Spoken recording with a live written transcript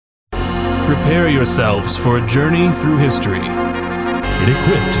Prepare yourselves for a journey through history. Get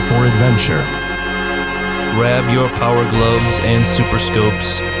equipped for adventure. Grab your power gloves and super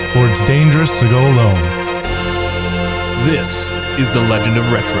scopes, for it's dangerous to go alone. This is The Legend of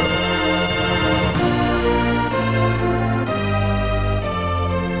Retro.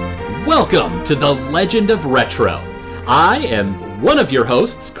 Welcome to The Legend of Retro. I am one of your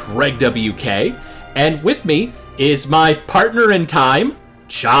hosts, Craig WK, and with me is my partner in time,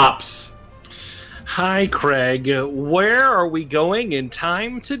 Chops. Hi, Craig. Where are we going in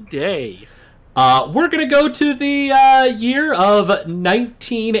time today? We're gonna go to the year of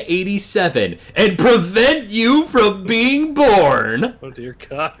 1987 and prevent you from being born. Oh dear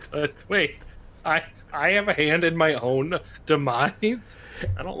God! Wait, I have a hand in my own demise.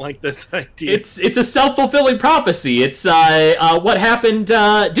 I don't like this idea. It's a self-fulfilling prophecy. It's what happened.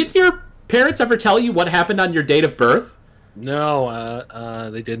 Didn't your parents ever tell you what happened on your date of birth? No,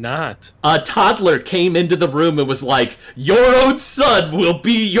 they did not. A toddler came into the room and was like, "Your own son will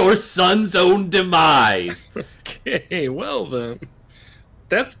be your son's own demise." Okay, well then.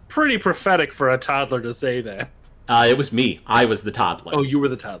 That's pretty prophetic for a toddler to say that. It was me. I was the toddler. Oh, you were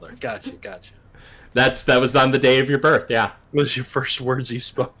the toddler. Gotcha. That was on the day of your birth, yeah. Was your first words you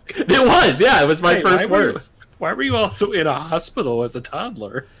spoke? It was, yeah. It was my first words. Why were you also in a hospital as a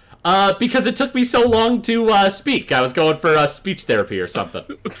toddler? Because it took me so long to speak. I was going for speech therapy or something.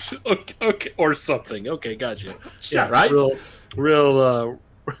 Okay, or something. Okay, gotcha. Yeah, right? Real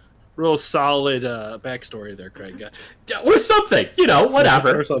solid backstory there, Craig. Gotcha. Or something,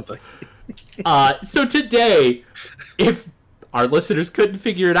 whatever. Or something. So today, if our listeners couldn't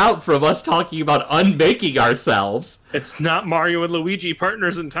figure it out from us talking about unmaking ourselves, it's not Mario and Luigi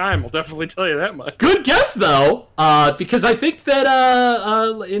partners in time. I'll definitely tell you that much. Good guess, though, because I think that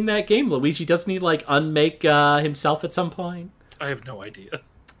in that game, Luigi does need unmake himself at some point. I have no idea.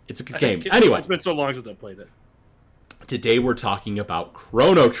 It's a good game. Anyway, it's been so long since I played it. Today we're talking about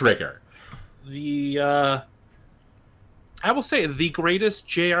Chrono Trigger. I will say the greatest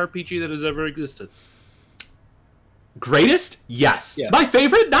JRPG that has ever existed. Greatest? Yes. My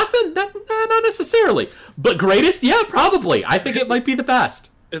favorite? Not necessarily. But greatest? Yeah, probably. I think it might be the best.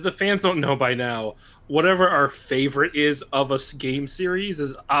 If the fans don't know by now, whatever our favorite is of a game series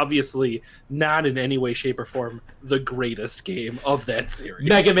is obviously not in any way, shape, or form the greatest game of that series.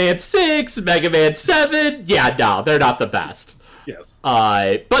 Mega Man 6, Mega Man 7. Yeah, no, they're not the best. Yes.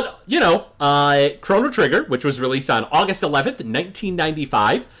 But, Chrono Trigger, which was released on August 11th,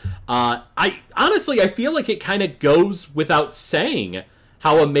 1995, I feel like it kind of goes without saying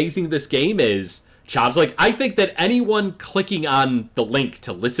how amazing this game is. Chops, I think that anyone clicking on the link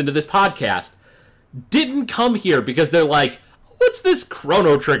to listen to this podcast didn't come here because they're like, what's this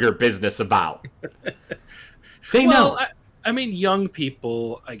Chrono Trigger business about? They know. I mean, young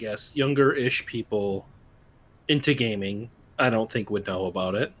people, I guess, younger-ish people into gaming, I don't think would know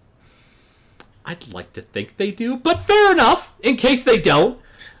about it. I'd like to think they do, but fair enough, in case they don't.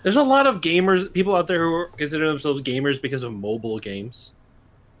 There's a lot of people out there who consider themselves gamers because of mobile games.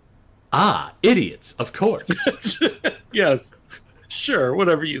 Ah, idiots, of course. Yes, sure,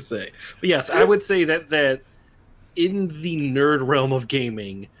 whatever you say. But yes, I would say that in the nerd realm of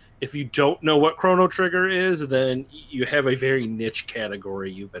gaming, if you don't know what Chrono Trigger is, then you have a very niche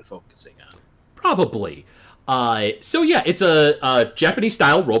category you've been focusing on. Probably. It's a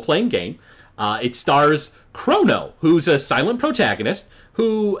Japanese-style role-playing game. It stars Chrono, who's a silent protagonist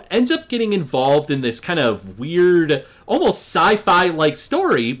who ends up getting involved in this kind of weird, almost sci-fi-like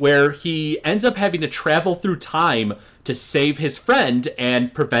story where he ends up having to travel through time to save his friend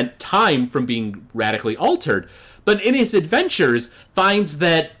and prevent time from being radically altered. But in his adventures, finds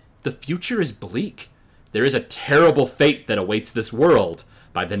that the future is bleak. There is a terrible fate that awaits this world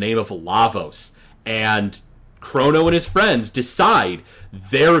by the name of Lavos. And Chrono and his friends decide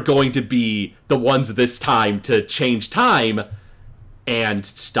they're going to be the ones this time to change time and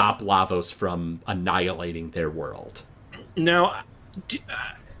stop Lavos from annihilating their world. Now,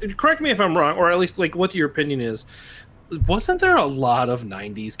 correct me if I'm wrong, or at least what your opinion is. Wasn't there a lot of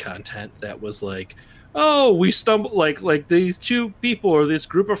 90s content that was we stumbled, like these two people or this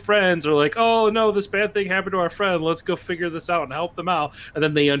group of friends are oh no, this bad thing happened to our friend, let's go figure this out and help them out, and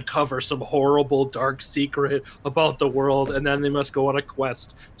then they uncover some horrible dark secret about the world, and then they must go on a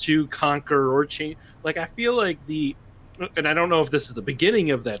quest to conquer or change. I feel like and I don't know if this is the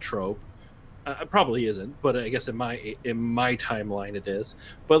beginning of that trope, it probably isn't, but I guess in my timeline it is,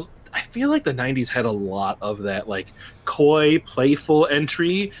 but I feel like the 90s had a lot of that coy, playful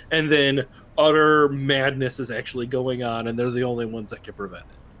entry, and then utter madness is actually going on, and they're the only ones that can prevent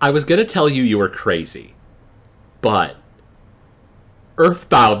it. I was going to tell you were crazy, but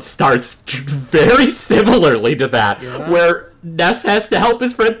Earthbound starts very similarly to that, where Ness has to help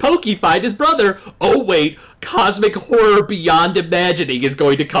his friend Pokey find his brother. Oh wait, cosmic horror beyond imagining is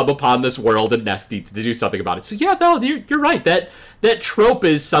going to come upon this world, and Ness needs to do something about it. So yeah, no, you're right. That trope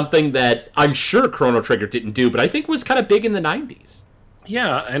is something that I'm sure Chrono Trigger didn't do, but I think was kind of big in the 90s.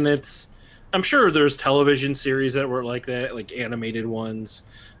 Yeah, and I'm sure there's television series that were like that, like animated ones.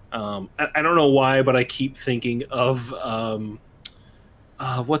 I don't know why, but I keep thinking of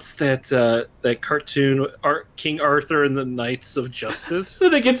what's that cartoon, King Arthur and the Knights of Justice. So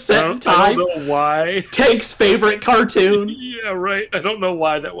they get set in time. I don't know why. Tank's favorite cartoon. Yeah, right. I don't know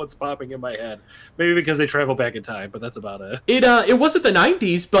why that one's popping in my head. Maybe because they travel back in time, but that's about it. It wasn't the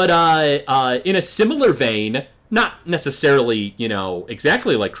 90s, but in a similar vein, not necessarily,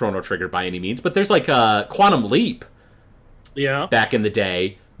 exactly like Chrono Trigger by any means, but there's like Quantum Leap. Yeah. Back in the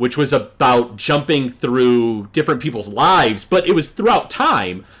day, which was about jumping through different people's lives, but it was throughout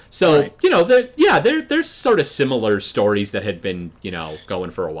time. So, right. There's sort of similar stories that had been,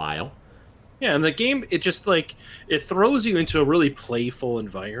 going for a while. Yeah, and the game, it just, it throws you into a really playful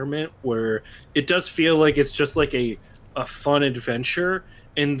environment where it does feel like it's just like a fun adventure,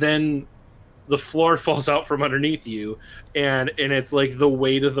 and then the floor falls out from underneath you, and it's like the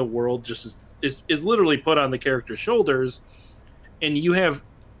weight of the world just is literally put on the character's shoulders, and you have...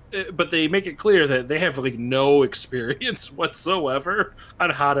 But they make it clear that they have no experience whatsoever on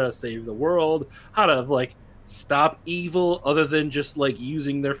how to save the world, how to stop evil, other than just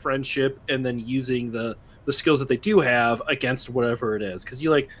using their friendship and then using the skills that they do have against whatever it is. Because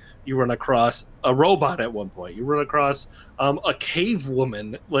you run across a robot at one point, you run across a cave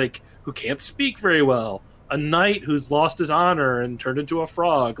woman who can't speak very well, a knight who's lost his honor and turned into a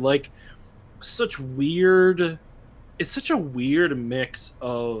frog. It's such a weird mix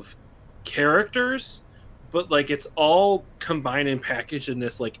of characters, but it's all combined and packaged in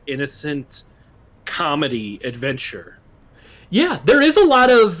this innocent comedy adventure. Yeah, there is a lot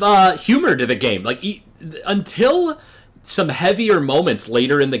of humor to the game. Until some heavier moments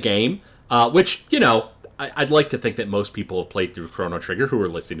later in the game, which, I'd like to think that most people have played through Chrono Trigger who are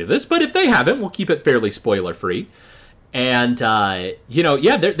listening to this, but if they haven't, we'll keep it fairly spoiler-free. And,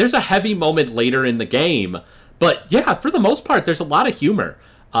 there's a heavy moment later in the game. But yeah, for the most part, there's a lot of humor.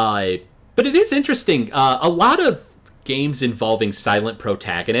 But it is interesting. A lot of games involving silent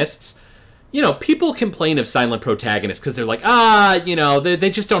protagonists, people complain of silent protagonists because they're like, they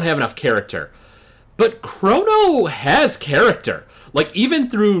just don't have enough character. But Chrono has character. Even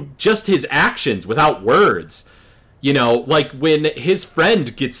through just his actions without words. When his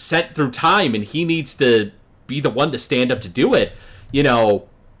friend gets sent through time and he needs to be the one to stand up to do it,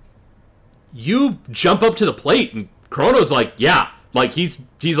 you jump up to the plate and Chrono's like, yeah.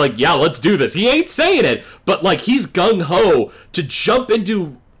 He's like, yeah, let's do this. He ain't saying it, but he's gung-ho to jump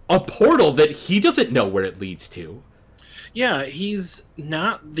into a portal that he doesn't know where it leads to. Yeah, he's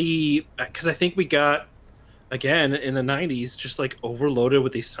not because I think we got, again, in the 90s, just overloaded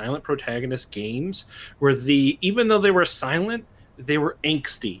with these silent protagonist games where even though they were silent, they were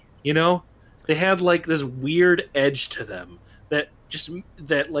angsty, They had this weird edge to them that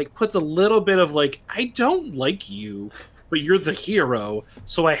puts a little bit of I don't like you, but you're the hero,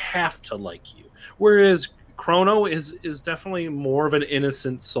 so I have to like you. Whereas Chrono is definitely more of an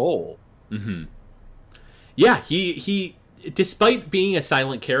innocent soul. Mm-hmm. Yeah, he despite being a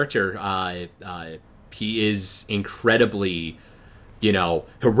silent character, he is incredibly,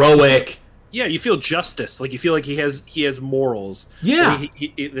 heroic. Yeah, you feel justice. You feel like he has morals. Yeah,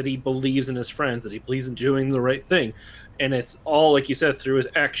 that he believes in his friends, that he believes in doing the right thing. And it's all, like you said, through his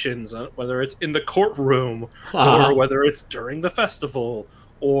actions, whether it's in the courtroom or whether it's during the festival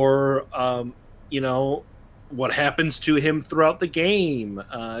or, what happens to him throughout the game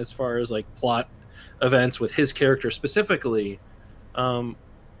as far as plot events with his character specifically. I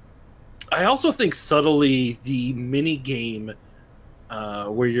also think subtly the mini game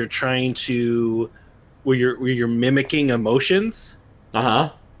where you're trying to, where you're mimicking emotions, I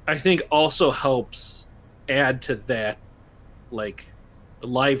think also helps add to that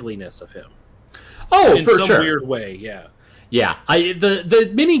liveliness of him. Oh, in for some sure. Weird way, yeah. Yeah,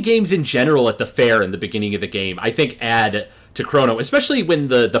 the mini games in general at the fair in the beginning of the game, I think add to Chrono, especially when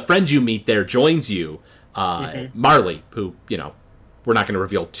the friend you meet there joins you, Marley, who, we're not going to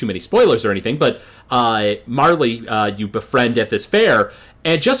reveal too many spoilers or anything, but Marley you befriend at this fair,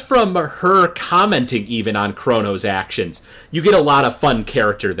 and just from her commenting even on Chrono's actions, you get a lot of fun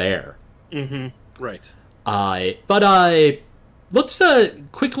character there. Mm-hmm. Right. But let's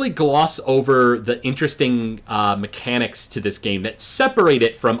quickly gloss over the interesting mechanics to this game that separate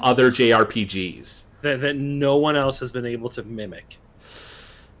it from other JRPGs. That no one else has been able to mimic.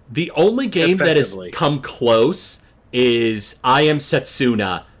 The only game that has Effectively. come close is I Am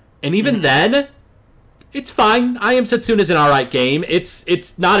Setsuna. And even then, it's fine. I Am Setsuna is an alright game.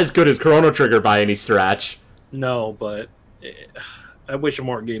 It's not as good as Chrono Trigger by any stretch. No, but I wish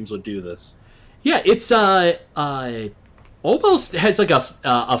more games would do this. Yeah, it's almost has like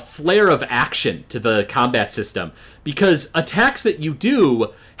a flare of action to the combat system, because attacks that you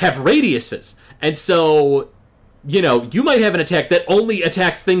do have radiuses. And so, you might have an attack that only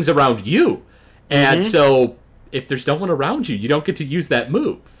attacks things around you. And so if there's no one around you, you don't get to use that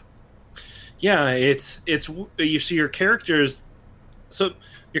move. Yeah, it's you see your characters. So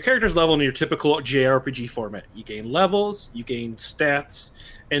your characters level in your typical JRPG format. You gain levels, you gain stats,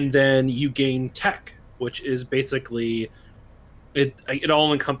 and then you gain tech, which is basically it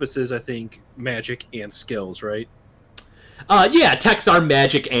all encompasses, I think, magic and skills, right? Yeah, techs are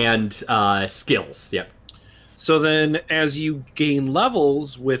magic and skills. Yep. So then, as you gain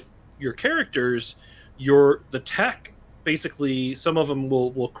levels with your characters, the tech, basically, some of them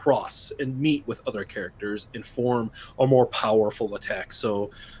will cross and meet with other characters and form a more powerful attack.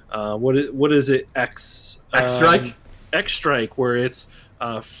 So, what is it? X Strike. X Strike, where it's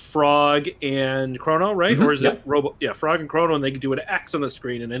Frog and Chrono, right? Or is it Robo? Yeah, Frog and Chrono, and they can do an X on the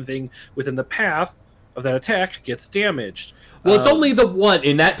screen, and anything within the path of that attack gets damaged. Well, it's only the one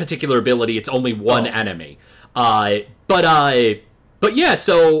in that particular ability. It's only one enemy. But yeah.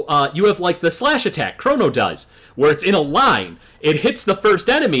 So you have like the slash attack Chrono does, where it's in a line. It hits the first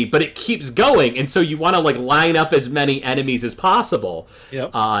enemy, but it keeps going, and so you want to like line up as many enemies as possible.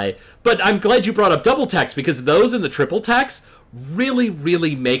 Yep. But I'm glad you brought up double techs, because those and the triple techs really,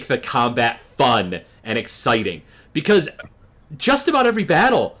 really make the combat fun and exciting. Because just about every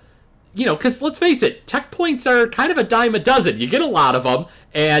battle, because let's face it, tech points are kind of a dime a dozen. You get a lot of them,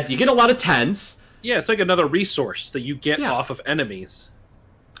 and you get a lot of tens. Yeah, it's like another resource that you get off of enemies.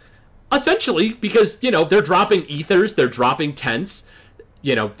 Essentially, because, they're dropping ethers, they're dropping tents.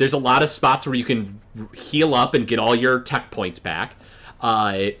 There's a lot of spots where you can heal up and get all your tech points back.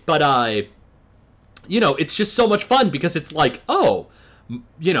 But it's just so much fun, because it's like, Luca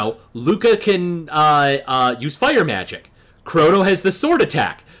can use fire magic. Chrono has the sword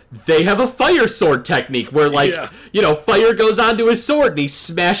attack. They have a fire sword technique where, fire goes onto his sword and he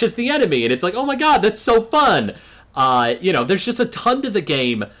smashes the enemy. And it's like, oh my god, that's so fun. There's just a ton to the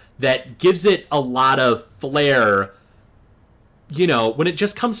game that gives it a lot of flair, when it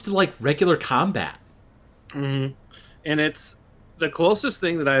just comes to, like, regular combat. Mm-hmm. And it's the closest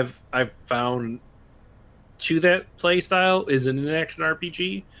thing that I've found to that play style is in an action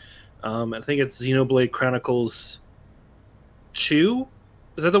RPG. I think it's Xenoblade Chronicles 2.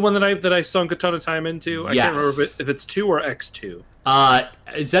 Is that the one that I sunk a ton of time into? I can't remember if it's 2 or X2.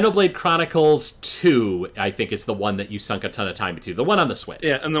 Xenoblade Chronicles 2, I think, is the one that you sunk a ton of time into. The one on the Switch.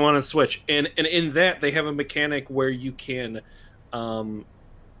 Yeah, and the one on Switch. And in that, they have a mechanic where you can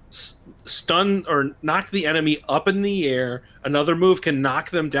stun or knock the enemy up in the air. Another move can knock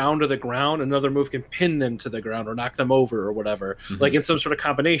them down to the ground. Another move can pin them to the ground or knock them over or whatever, like in some sort of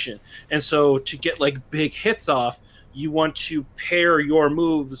combination. And so to get like big hits off, you want to pair your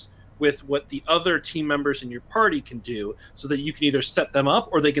moves with what the other team members in your party can do, so that you can either set them up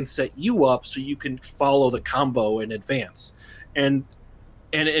or they can set you up so you can follow the combo in advance. And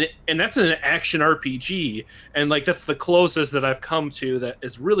that's an action RPG, and like that's the closest that I've come to that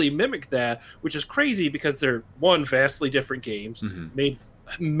is really mimic that, which is crazy because they're vastly different games made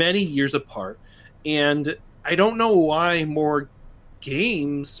many years apart, and I don't know why more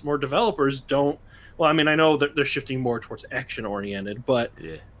developers don't. Well, I mean, I know that they're shifting more towards action oriented, but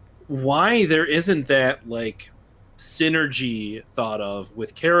why there isn't that like synergy thought of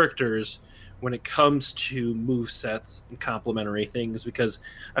with characters when it comes to move sets and complementary things? Because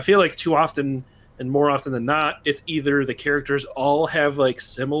I feel like too often, and more often than not, it's either the characters all have like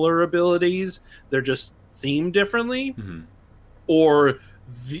similar abilities, they're just themed differently, or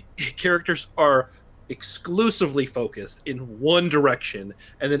the characters are exclusively focused in one direction,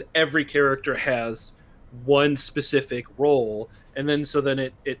 and then every character has one specific role, and then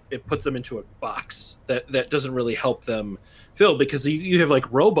it puts them into a box that doesn't really help them fill, because you have like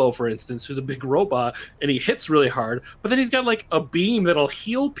Robo, for instance, who's a big robot and he hits really hard, but then he's got like a beam that'll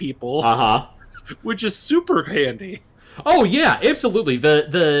heal people, which is super handy. Oh yeah, absolutely.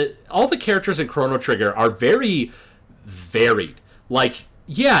 The all the characters in Chrono Trigger are very varied. Like,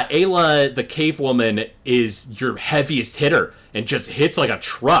 yeah, Ayla, the cave woman, is your heaviest hitter and just hits like a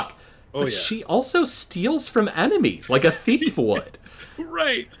truck. But she also steals from enemies like a thief would.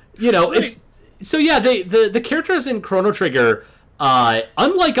 Right. It's so yeah. The characters in Chrono Trigger,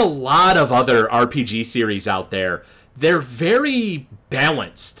 unlike a lot of other RPG series out there, they're very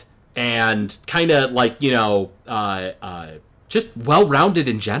balanced and kind of like, just well-rounded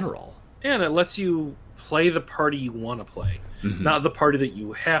in general. And it lets you play the party you want to play, not the party that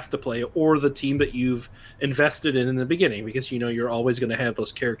you have to play or the team that you've invested in the beginning, because you're always going to have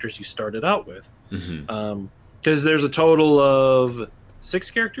those characters you started out with. Because there's a total of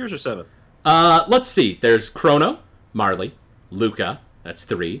 6 characters or 7? Let's see. There's Chrono, Marley, Luca. That's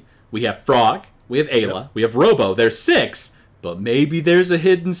 3. We have Frog. We have Ayla. We have Robo. There's 6. But maybe there's a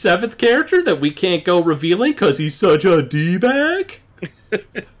hidden 7th character that we can't go revealing because he's such a D-bag?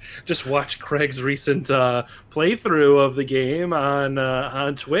 Just watch Craig's recent playthrough of the game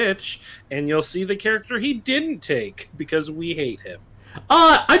on Twitch, and you'll see the character he didn't take because we hate him.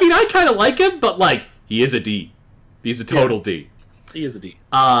 I mean, I kind of like him, but, like, he is a D. He's a total D. He is a D.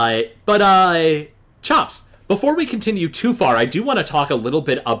 Chops, before we continue too far, I do want to talk a little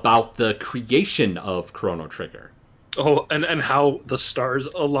bit about the creation of Chrono Trigger. Oh, and how the stars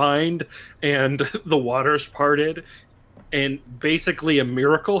aligned and the waters parted and basically a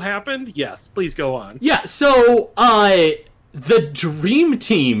miracle happened? Yes, please go on. Yeah, so, the Dream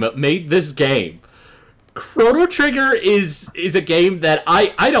Team made this game. Chrono Trigger is a game that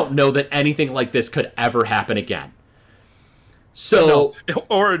I don't know that anything like this could ever happen again. So, no,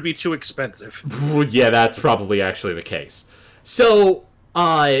 or it'd be too expensive. Yeah, that's probably actually the case. So,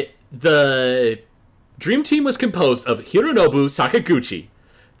 the Dream Team was composed of Hironobu Sakaguchi,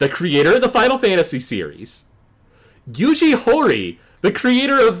 the creator of the Final Fantasy series, Yuji Horii, the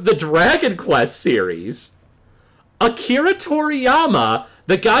creator of the Dragon Quest series, Akira Toriyama,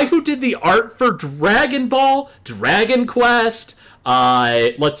 the guy who did the art for Dragon Ball, Dragon Quest,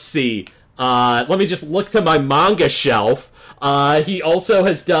 let's see, let me just look to my manga shelf. He also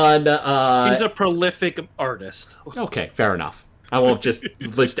has done... he's a prolific artist. Okay, fair enough. I won't just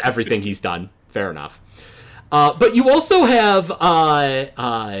list everything he's done. Fair enough. But you also have,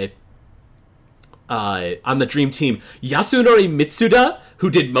 on the Dream Team, Yasunori Mitsuda, who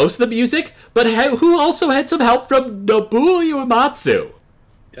did most of the music, but who also had some help from Nobuo Uematsu.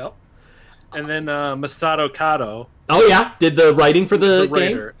 Yep. And then Masato Kato. Oh, yeah, did the writing for the game?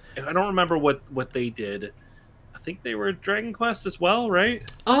 Writer. I don't remember what they did. I think they were Dragon Quest as well, right?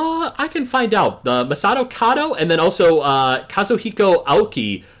 I can find out. The Masato Kato and then also Kazuhiko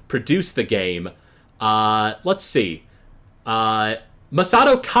Aoki produced the game. Let's see.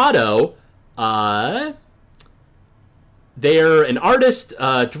 Masato Kato, they're an artist,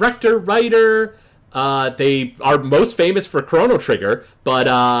 director, writer. They are most famous for Chrono Trigger,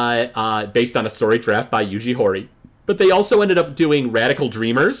 but based on a story draft by Yuji Horii. But they also ended up doing Radical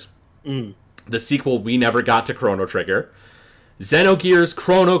Dreamers, the sequel we never got to Chrono Trigger, Xenogears,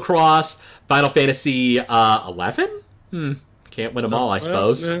 Chrono Cross, Final Fantasy 11? Can't win them all, I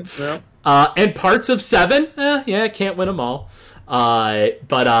suppose. And parts of 7? Can't win them all.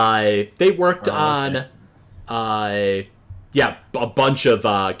 But they worked on a bunch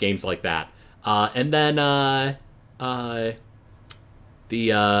of games like that. And then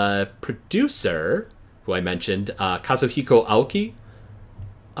the producer, who I mentioned, Kazuhiko Aoki,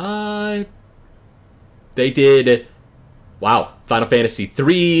 they did, Final Fantasy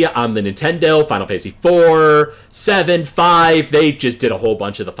 3 on the Nintendo, Final Fantasy 4, 7, 5. They just did a whole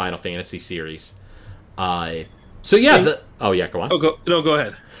bunch of the Final Fantasy series. Go on. Go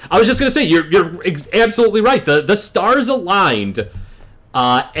ahead. I was just going to say, you're absolutely right. The stars aligned,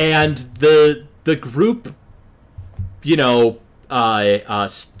 and the group,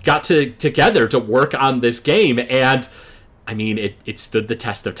 got together to work on this game, and, I mean, it stood the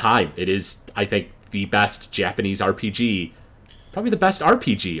test of time. It is, I think, the best Japanese RPG, probably the best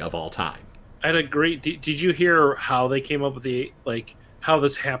RPG of all time. I'd agree. Did you hear how they came up with how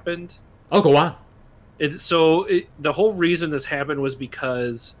this happened? Oh, go on. The whole reason this happened was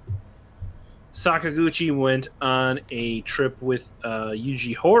because Sakaguchi went on a trip with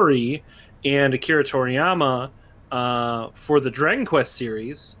Yuji Horii and Akira Toriyama for the Dragon Quest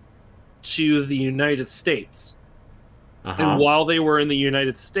series to the United States. And while they were in the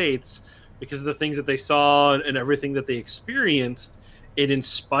United States, because of the things that they saw and everything that they experienced, it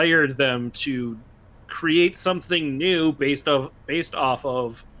inspired them to create something new based off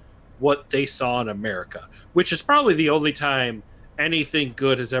of what they saw in America, which is probably the only time anything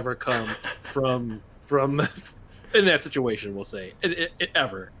good has ever come from in that situation, we'll say,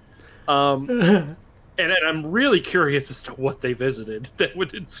 ever. And I'm really curious as to what they visited that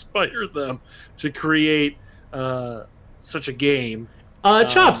would inspire them to create such a game.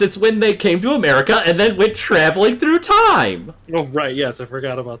 Chops, it's when they came to America and then went traveling through time. Oh, right, yes, I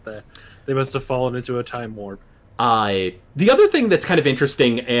forgot about that. They must have fallen into a time warp. The other thing that's kind of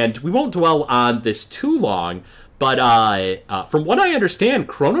interesting, and we won't dwell on this too long, But from what I understand,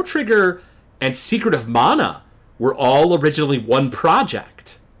 Chrono Trigger and Secret of Mana were all originally one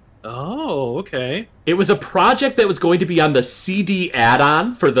project. Oh, okay. It was a project that was going to be on the CD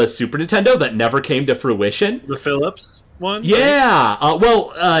add-on for the Super Nintendo that never came to fruition. The Philips one? Yeah.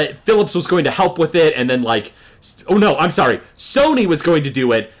 Philips was going to help with it, and then Sony was going to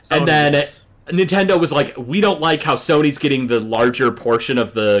do it, and then Nintendo was like, we don't like how Sony's getting the larger portion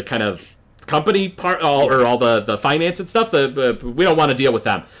of the kind of company part, or all the finance and stuff. We don't want to deal with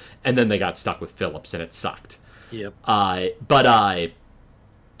them. And then they got stuck with Philips, and it sucked. Yep.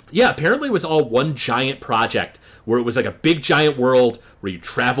 Yeah, apparently it was all one giant project where it was like a big giant world where you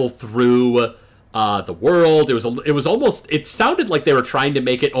travel through the world. It sounded like they were trying to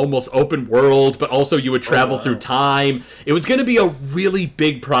make it almost open world, but also you would travel through time. It was going to be a really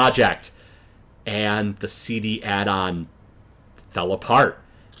big project. And the CD add-on fell apart.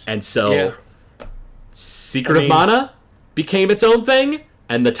 And so Secret of Mana became its own thing,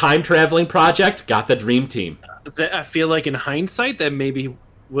 and the time traveling project got the Dream Team. I feel like in hindsight that maybe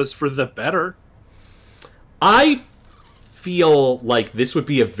was for the better. I feel like this would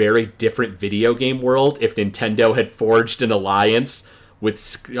be a very different video game world if Nintendo had forged an alliance with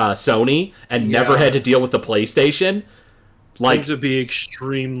Sony and never had to deal with the PlayStation. Things would be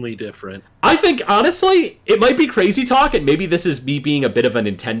extremely different. I think, honestly, it might be crazy talk, and maybe this is me being a bit of a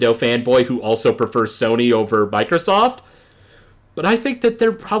Nintendo fanboy who also prefers Sony over Microsoft, but I think that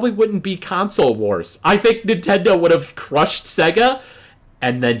there probably wouldn't be console wars. I think Nintendo would have crushed Sega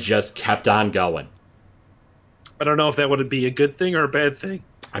and then just kept on going. I don't know if that would be a good thing or a bad thing.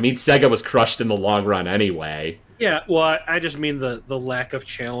 I mean, Sega was crushed in the long run anyway. Yeah, well, I just mean the lack of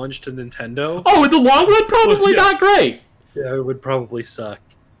challenge to Nintendo. Oh, in the long run, probably not great. Yeah, it would probably suck.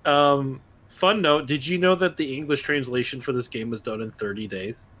 Fun note, did you know that the English translation for this game was done in 30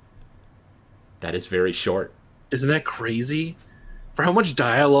 days? That is very short. Isn't that crazy? For how much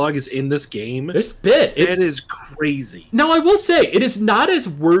dialogue is in this game? There's a bit. It is crazy. Now, I will say, it is not as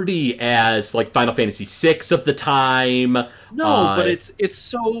wordy as like Final Fantasy VI of the time. No,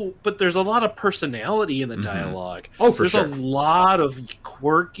 but there's a lot of personality in the dialogue. Oh, for sure. There's a lot of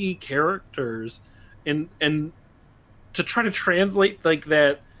quirky characters, and to try to translate like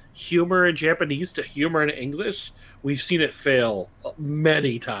that humor in Japanese to humor in English, we've seen it fail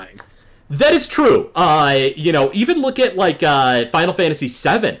many times. That is true. Even look at like Final Fantasy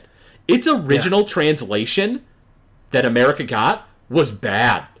VII. Its original translation that America got was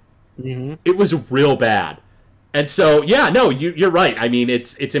bad. Mm-hmm. It was real bad. And so, you're right. I mean,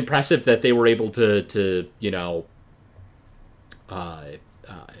 it's impressive that they were able to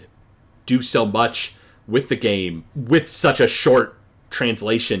do so much with the game with such a short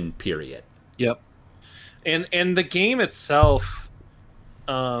translation period. Yep. And the game itself,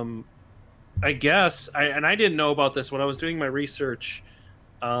 I guess, I didn't know about this when I was doing my research.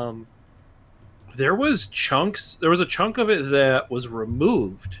 There was a chunk of it that was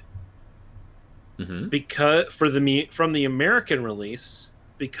removed because from the American release,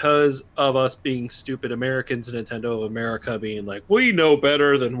 because of us being stupid Americans and Nintendo of America being like, we know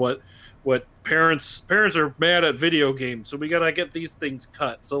better than what parents are mad at video games, so we gotta get these things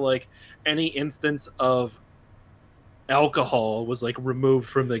cut. So like any instance of alcohol was like removed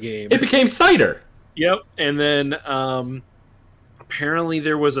from the game. It became cider. Yep. And then apparently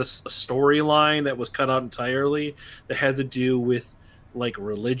there was a storyline that was cut out entirely that had to do with like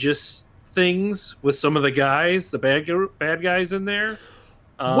religious things with some of the guys, the bad guys in there.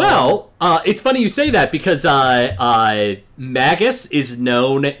 It's funny you say that because Magus is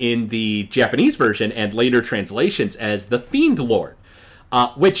known in the Japanese version and later translations as the Fiend Lord,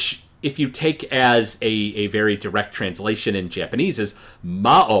 which, if you take as a very direct translation in Japanese, is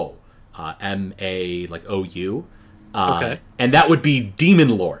Mao, M-A, like O-U. Okay. And that would be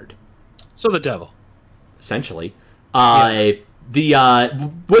Demon Lord. So the devil. Essentially. What's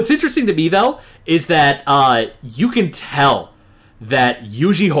interesting to me, though, is that you can tell that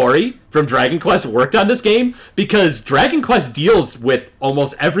Yuji Horii from Dragon Quest worked on this game, because Dragon Quest deals with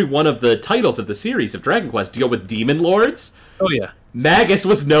almost every one of the titles of the series of Dragon Quest deal with demon lords. Oh, yeah. Magus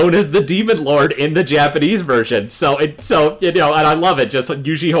was known as the Demon Lord in the Japanese version, and I love it. Just like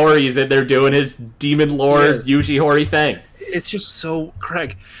Yuji Horii is in there doing his Demon Lord Yuji Horii thing. It's just so,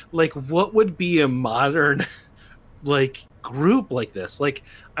 Craig, like, what would be a modern, like, group like this? Like,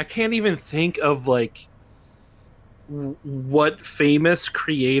 I can't even think of, like, what famous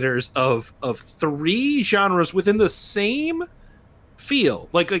creators of three genres within the same field,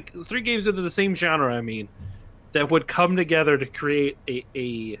 like 3 games into the same genre, I mean, that would come together to create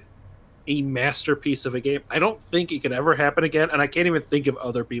a masterpiece of a game. I don't think it could ever happen again, and I can't even think of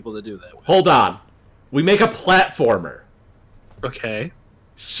other people to do that with. Hold on. We make a platformer. Okay.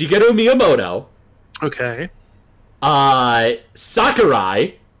 Shigeru Miyamoto. Okay.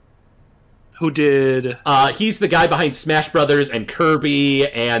 Sakurai. Who did? He's the guy behind Smash Brothers and Kirby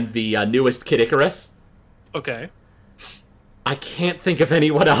and the newest Kid Icarus. Okay. I can't think of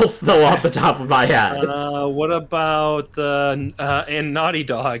anyone else, though, off the top of my head. What about and Naughty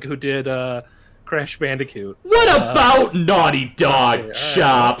Dog, who did Crash Bandicoot? What about Naughty Dog, okay,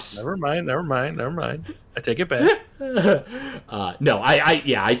 Chops? Never mind. I take it back. No,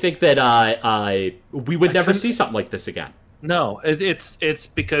 I think that we would never see something like this again. No, it's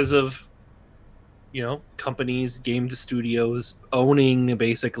because of, companies, game studios owning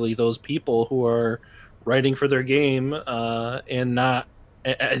basically those people who are writing for their game, and not,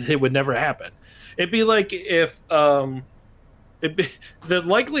 it would never happen. It'd be like if the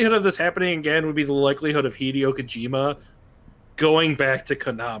likelihood of this happening again would be the likelihood of Hideo Kojima going back to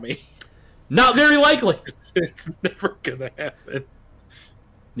Konami. Not very likely. It's never gonna happen.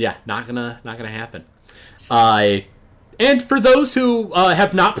 Yeah, not gonna happen. And for those who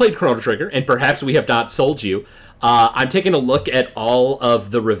have not played Chrono Trigger, and perhaps we have not sold you, I'm taking a look at all of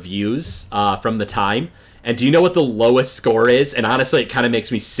the reviews from the time. And do you know what the lowest score is? And honestly, it kind of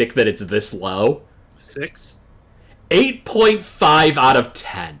makes me sick that it's this low. 6? 8.5 out of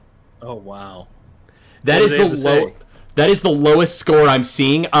 10. Oh, wow. That is the lowest score I'm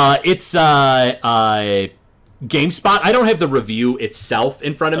seeing. It's GameSpot. I don't have the review itself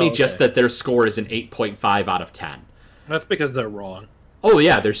in front of me, okay. Just that their score is an 8.5 out of 10. That's because they're wrong. Oh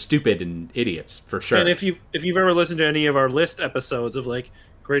yeah, they're stupid and idiots for sure. And if you've ever listened to any of our list episodes of like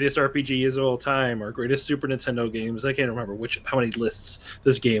greatest RPGs of all time or greatest Super Nintendo games, I can't remember how many lists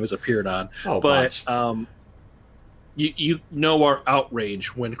this game has appeared on. Oh, but bunch. You know our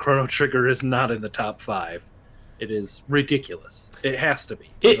outrage when Chrono Trigger is not in the top 5. It is ridiculous. It has to be.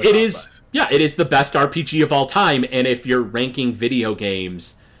 It is. 5. Yeah, it is the best RPG of all time. And if you're ranking video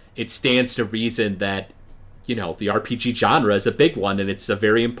games, it stands to reason that, the RPG genre is a big one, and it's a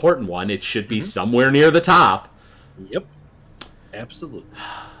very important one. It should be somewhere near the top. Yep. Absolutely.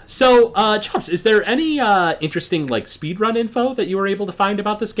 So, Chops, is there any interesting speedrun info that you were able to find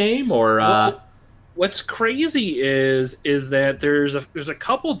about this game, or? Well, what's crazy is that there's a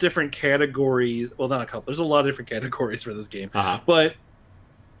couple different categories. Well, not a couple. There's a lot of different categories for this game, but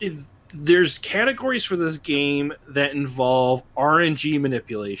there's categories for this game that involve RNG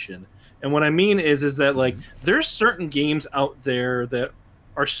manipulation. And what I mean is that there's certain games out there that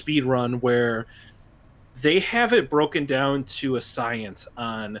are speedrun where they have it broken down to a science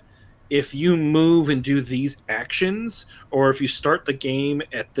on if you move and do these actions, or if you start the game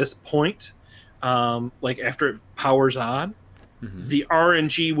at this point, after it powers on, the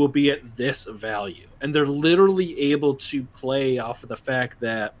RNG will be at this value. And they're literally able to play off of the fact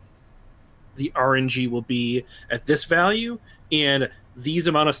that the RNG will be at this value, and these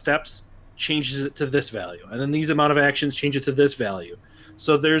amount of steps changes it to this value, and then these amount of actions change it to this value.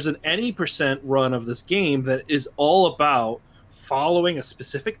 So there's an any percent run of this game that is all about following a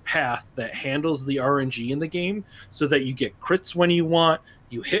specific path that handles the RNG in the game, so that you get crits when you want,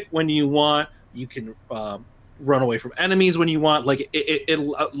 you hit when you want, you can run away from enemies when you want. It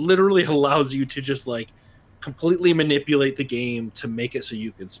literally allows you to just completely manipulate the game to make it so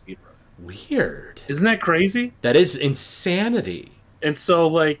you can speedrun it. Weird. Isn't that crazy? That is insanity. And so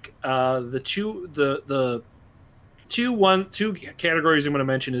the two categories I'm going to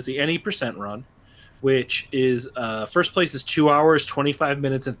mention is the any percent run, which is first place is 2 hours, 25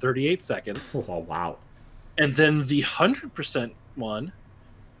 minutes, and 38 seconds. Oh, wow. And then the 100% one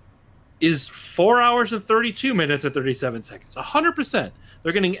is 4 hours and 32 minutes and 37 seconds. 100%.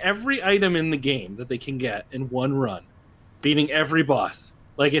 They're getting every item in the game that they can get in one run, beating every boss.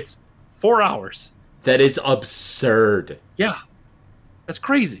 It's 4 hours. That is absurd. Yeah. That's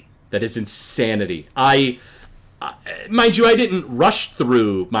crazy. That is insanity. Mind you, I didn't rush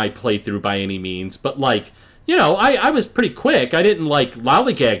through my playthrough by any means, but I was pretty quick. I didn't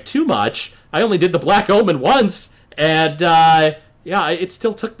lollygag too much. I only did the Black Omen once, and it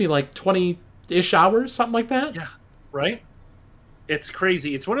still took me 20-ish hours, something like that. Yeah, right? It's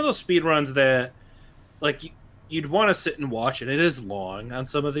crazy. It's one of those speed runs that you'd want to sit and watch, and it is long on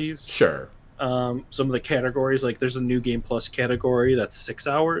some of these. Sure. Some of the categories, there's a new game plus category that's 6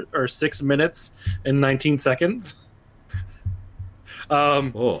 hours or 6 minutes and 19 seconds.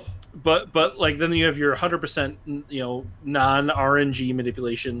 But then you have your 100% non RNG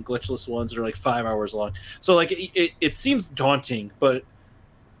manipulation glitchless ones that are 5 hours long. So it seems daunting, but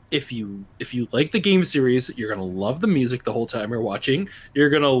if you like the game series, you're gonna love the music the whole time you're watching. You're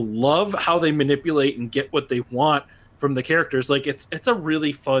gonna love how they manipulate and get what they want from the characters. Like it's a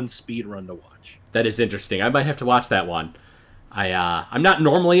really fun speed run to watch. That is interesting. I might have to watch that one. I'm not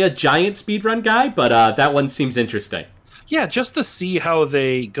normally a giant speedrun guy, but that one seems interesting. Yeah, just to see how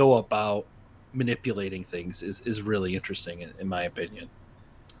they go about manipulating things is really interesting in my opinion.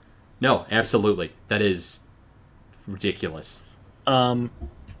 No, absolutely. That is ridiculous.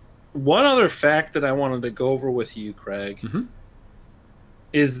 One other fact that I wanted to go over with you, Craig,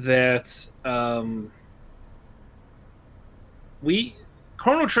 is that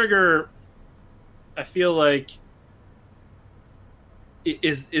Chrono Trigger, I feel like,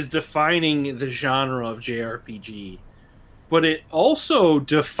 is defining the genre of JRPG, but it also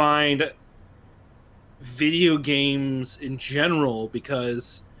defined video games in general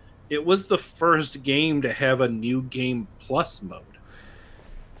because it was the first game to have a new game plus mode.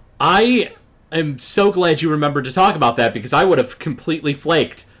 I am so glad you remembered to talk about that because I would have completely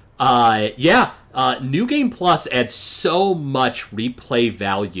flaked. New Game Plus adds so much replay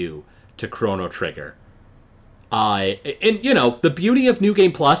value to Chrono Trigger. The beauty of New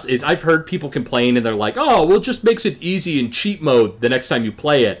Game Plus is I've heard people complain and they're like, oh, well, it just makes it easy in cheat mode the next time you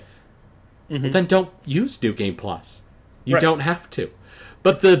play it. Well, then don't use New Game Plus. You don't have to.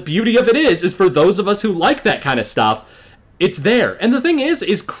 But the beauty of it is for those of us who like that kind of stuff, it's there. And the thing is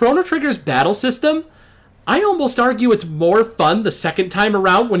Chrono Trigger's battle system, I almost argue it's more fun the second time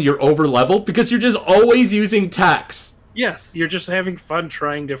around when you're over-leveled because you're just always using techs. Yes, you're just having fun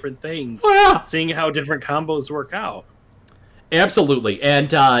trying different things. Oh, yeah. Seeing how different combos work out. Absolutely. And,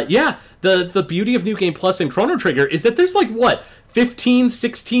 the beauty of New Game Plus and Chrono Trigger is that there's, 15,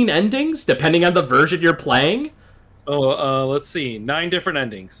 16 endings, depending on the version you're playing? Oh, let's see. 9 different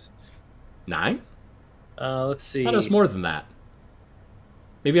endings. 9? Let's see. I thought it was more than that.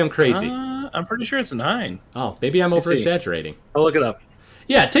 Maybe I'm crazy. I'm pretty sure it's 9. Oh, maybe I'm over-exaggerating. I'll look it up.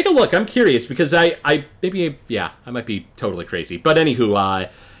 Yeah, take a look. I'm curious because I might be totally crazy. But anywho,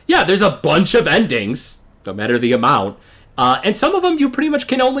 there's a bunch of endings, no matter the amount. And some of them you pretty much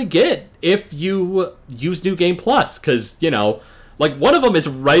can only get if you use New Game Plus. Because, one of them is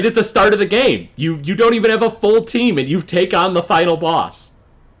right at the start of the game. You don't even have a full team and you take on the final boss.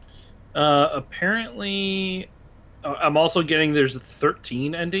 Apparently... I'm also getting there's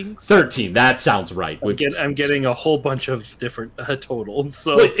 13 endings. 13, that sounds right. I'm getting a whole bunch of different totals.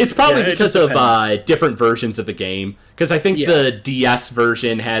 So it's probably because of different versions of the game. Because I think the DS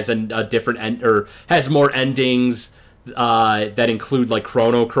version has a different or has more endings that include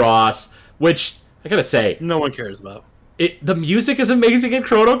Chrono Cross, which I gotta say, no one cares about. The music is amazing in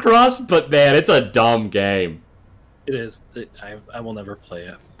Chrono Cross, but man, it's a dumb game. It is. I will never play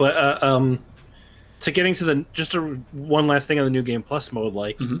it. But to getting to one last thing on the New Game Plus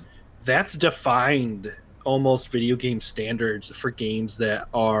mode, that's defined almost video game standards for games that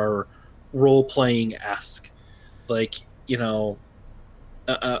are role-playing-esque. Any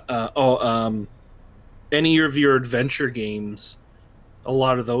of your adventure games, a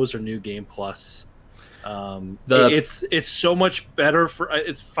lot of those are New Game Plus. It's so much better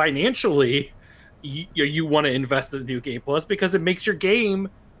it's financially, you want to invest in New Game Plus because it makes your game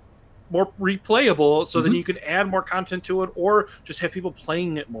more replayable, so then you can add more content to it or just have people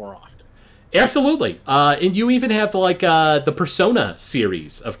playing it more often. Absolutely. And you even have the Persona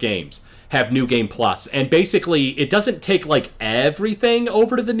series of games have New Game Plus, and basically it doesn't take everything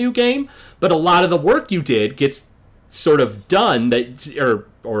over to the new game, but a lot of the work you did gets sort of done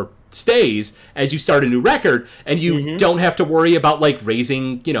or stays as you start a new record, and you don't have to worry about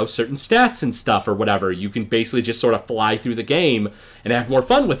raising certain stats and stuff or whatever. You can basically just sort of fly through the game and have more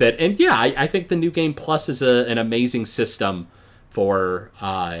fun with it. And I think the New Game Plus is an amazing system for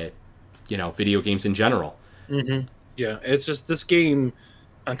video games in general. Yeah, it's just this game,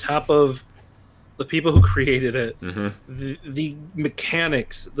 on top of the people who created it, the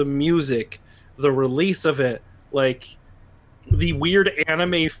mechanics, the music, the release of it, the weird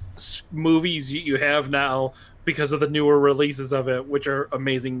anime movies you have now because of the newer releases of it, which are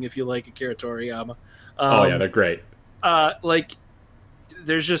amazing if you like Akira Toriyama. They're great.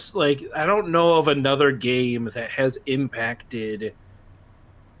 There's just I don't know of another game that has impacted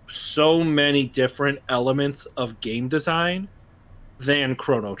so many different elements of game design than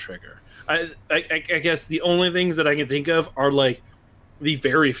Chrono Trigger. I guess the only things that I can think of are the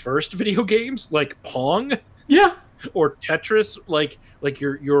very first video games, like Pong. Yeah. Or Tetris,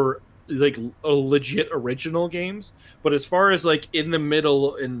 your legit original games. But as far as in the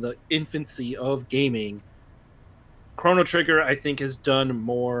middle, in the infancy of gaming, Chrono Trigger I think has done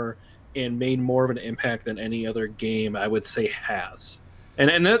more and made more of an impact than any other game I would say has.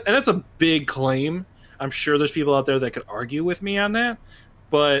 And that's a big claim. I'm sure there's people out there that could argue with me on that,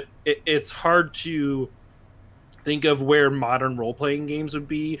 but it's hard to think of where modern role-playing games would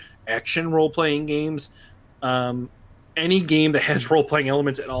be, action role-playing games, any game that has role-playing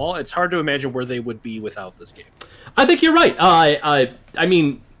elements at all, it's hard to imagine where they would be without this game. I think you're right. I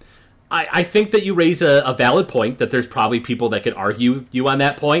mean, I think that you raise a valid point, that there's probably people that could argue you on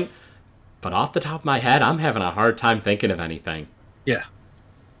that point. But off the top of my head, I'm having a hard time thinking of anything. Yeah.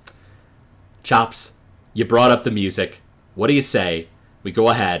 Chops, you brought up the music. What do you say? We go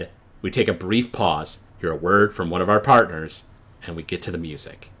ahead, we take a brief pause, hear a word from one of our partners, and we get to the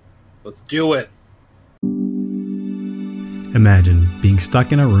music. Let's do it. Imagine being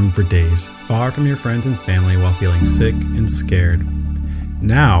stuck in a room for days, far from your friends and family while feeling sick and scared.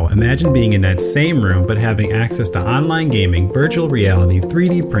 Now, imagine being in that same room but having access to online gaming, virtual reality,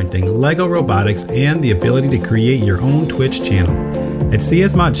 3D printing, Lego robotics, and the ability to create your own Twitch channel. At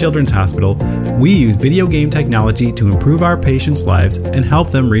CS Mott Children's Hospital, we use video game technology to improve our patients' lives and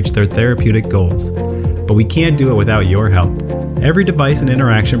help them reach their therapeutic goals. But we can't do it without your help. Every device and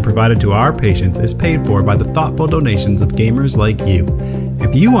interaction provided to our patients is paid for by the thoughtful donations of gamers like you.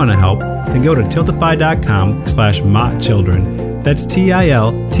 If you want to help, then go to tiltify.com/mottchildren. That's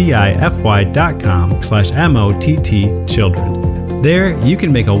tiltify.com/MOTT children. There, you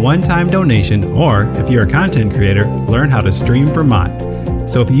can make a one-time donation, or if you're a content creator, learn how to stream for Mott.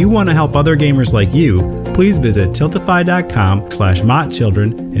 So if you want to help other gamers like you, please visit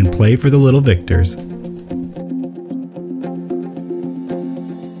tiltify.com/mottchildren and play for the little victors.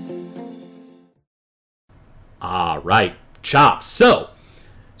 All right, Chops. So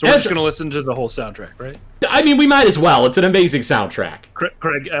we're just going to listen to the whole soundtrack, right? I mean, we might as well. It's an amazing soundtrack.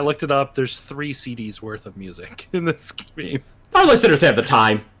 Craig, I looked it up. There's 3 CDs worth of music in this game. Our listeners have the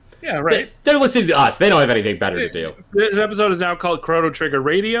time. Yeah, right. They're listening to us. They don't have anything better to do. This episode is now called Chrono Trigger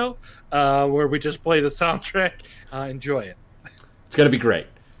Radio, where we just play the soundtrack. Enjoy it. It's going to be great.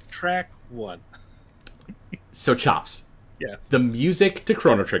 Track 1. So, Chops. Yes. The music to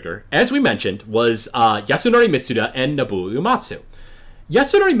Chrono Trigger, as we mentioned, was Yasunori Mitsuda and Nobuo Uematsu.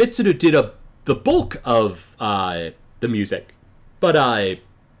 Yasunori Mitsuda did the bulk of the music. But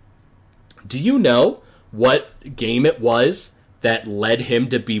do you know what game it was that led him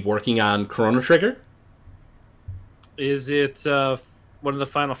to be working on Chrono Trigger? Is it one of the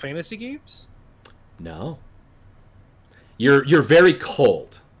Final Fantasy games? No. You're very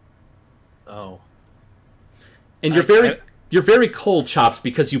cold. Oh. And you're very cold, Chops,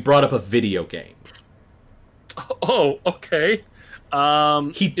 because you brought up a video game. Oh, okay.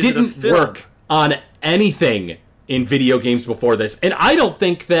 He didn't work on anything in video games before this, and I don't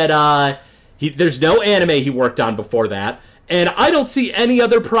think that there's no anime he worked on before that, and I don't see any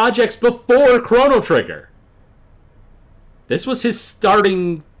other projects before Chrono Trigger. This was his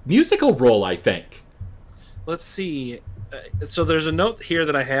starting musical role, I think. Let's see. So there's a note here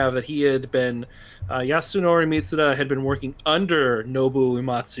that I have that he had been Yasunori Mitsuda had been working under Nobuo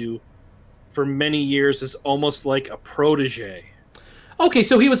Uematsu for many years as almost like a protege. Okay,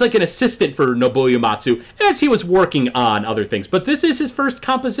 so he was like an assistant for Nobuo Uematsu as he was working on other things, but this is his first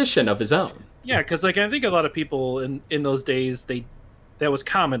composition of his own. Yeah, because like I think a lot of people in those days that was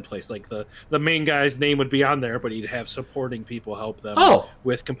commonplace. Like the main guy's name would be on there, but he'd have supporting people help them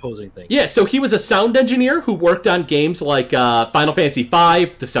with composing things. Yeah, so he was a sound engineer who worked on games like Final Fantasy V,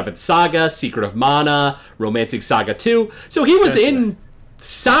 The Seventh Saga, Secret of Mana, Romancing Saga 2. So he was in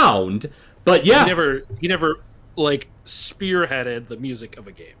sound, but yeah. He never like spearheaded the music of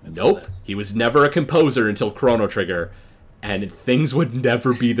a game. Nope. He was never a composer until Chrono Trigger, and things would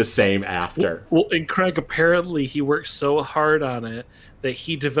never be the same after. Well, and Craig, apparently he worked so hard on it that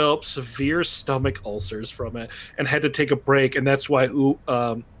he developed severe stomach ulcers from it and had to take a break, and that's why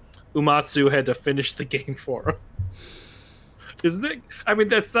Uematsu had to finish the game for him. Isn't it? I mean,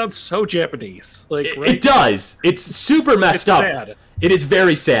 that sounds so Japanese. Right? It does. It's super messed up. Sad. It is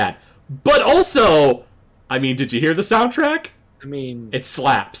very sad. But also, I mean, did you hear the soundtrack? I mean, it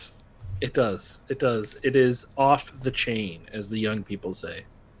slaps. It does. It does. It is off the chain, as the young people say.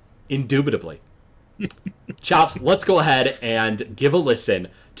 Indubitably. Chops, let's go ahead and give a listen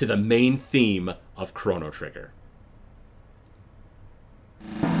to the main theme of Chrono Trigger.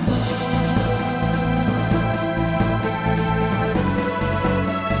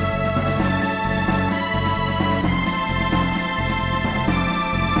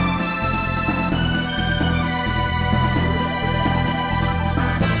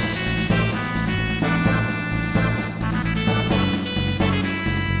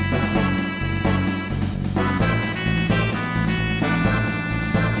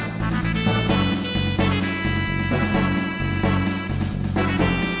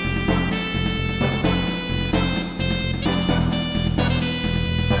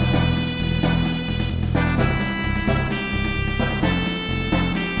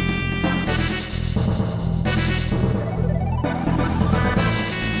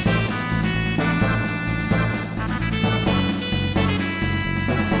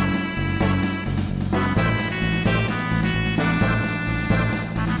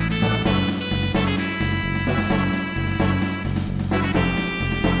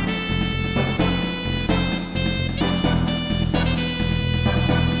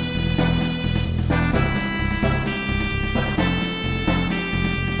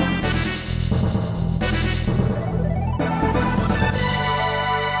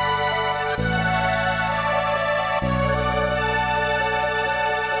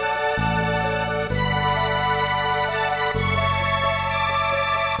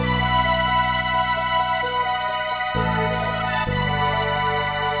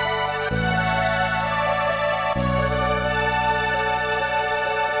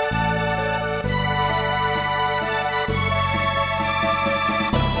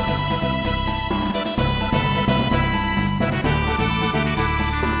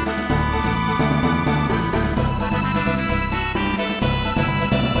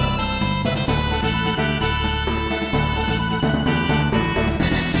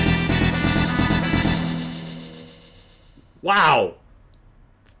 wow.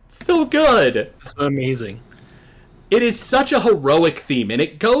 So good. It's amazing. It is such a heroic theme, and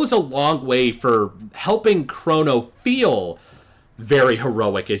it goes a long way for helping Chrono feel very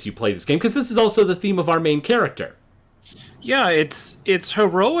heroic as you play this game, because this is also the theme of our main character. Yeah, it's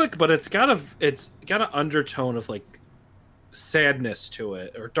heroic, but it's got an undertone of like sadness to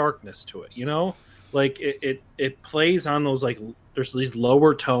it or darkness to it, you know? Like it plays on those, like, there's these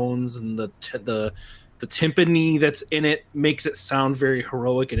lower tones, and the timpani that's in it makes it sound very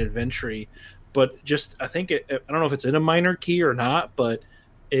heroic and adventure-y. But just, I think I don't know if it's in a minor key or not, but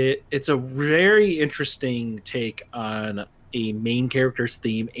it's a very interesting take on a main character's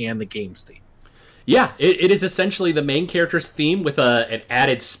theme and the game's theme. Yeah, it is essentially the main character's theme with an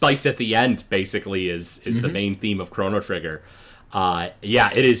added spice at the end, basically, is the main theme of Chrono Trigger. Yeah,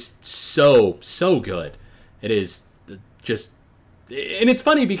 it is so good. It is just... And it's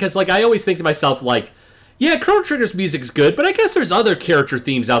funny because, like, I always think to myself, like, yeah, Chrono Trigger's music's good, but I guess there's other character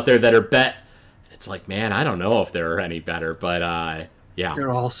themes out there that are It's like, man, I don't know if there are any better, but yeah. They're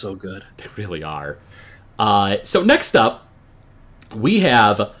all so good. They really are. So next up, we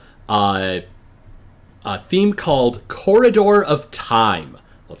have a theme called Corridor of Time.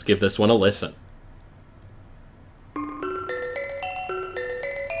 Let's give this one a listen.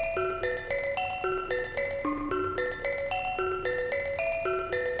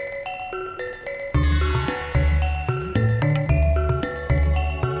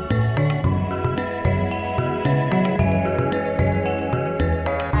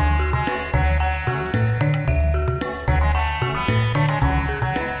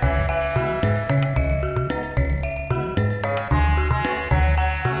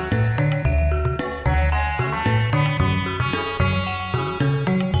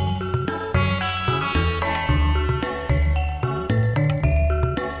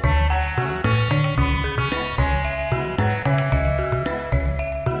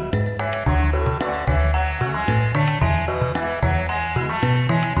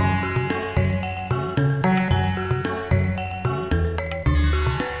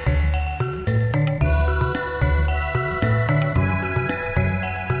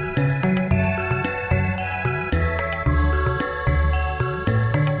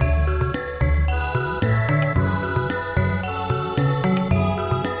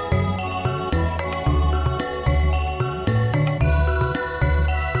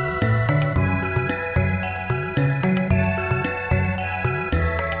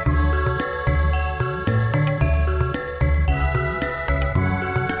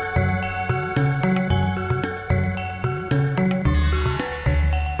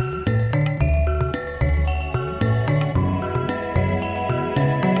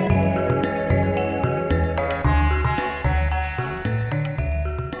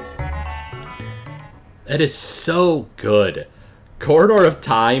 That is so good. Corridor of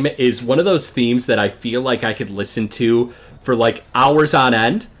Time is one of those themes that I feel like I could listen to for like hours on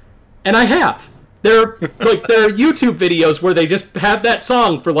end, and I have. There are YouTube videos where they just have that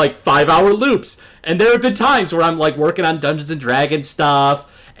song for like 5-hour loops, and there have been times where I'm like working on Dungeons and Dragons stuff,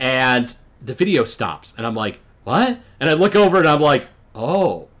 and the video stops, and I'm like, what? And I look over and I'm like,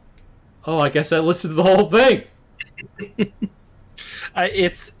 oh, I guess I listened to the whole thing.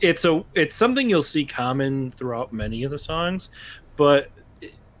 It's something you'll see common throughout many of the songs, but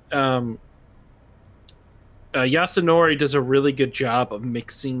Yasunori does a really good job of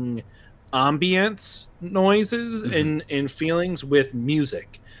mixing ambience noises and feelings with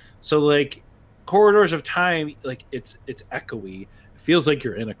music. So like Corridors of Time, like it's echoey. It feels like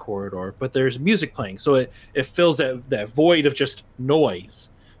you're in a corridor, but there's music playing, so it fills that void of just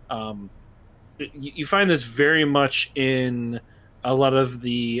noise. You find this very much in a lot of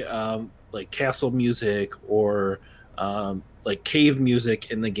the like castle music or like cave music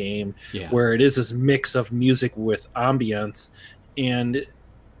in the game, where it is this mix of music with ambience. And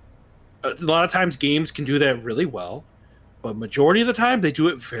a lot of times games can do that really well, but majority of the time they do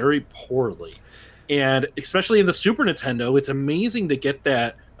it very poorly. And especially in the Super Nintendo, it's amazing to get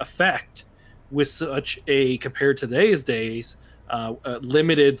that effect with such a, compared to today's days, a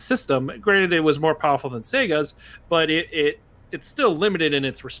limited system. Granted, it was more powerful than Sega's, but it's still limited in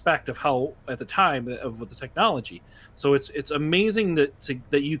its respect of how, at the time, of the technology. So it's amazing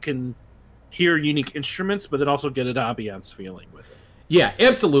that you can hear unique instruments, but then also get an ambiance feeling with it. Yeah,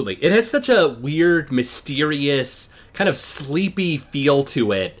 absolutely. It has such a weird, mysterious, kind of sleepy feel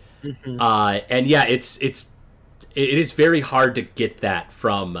to it. And yeah, it is very hard to get that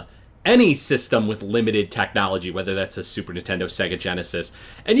from any system with limited technology, whether that's a Super Nintendo, Sega Genesis.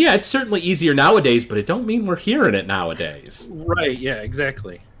 And yeah, it's certainly easier nowadays, but it don't mean we're hearing it nowadays. Right, yeah,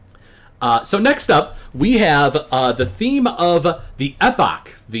 exactly. So next up, we have the theme of the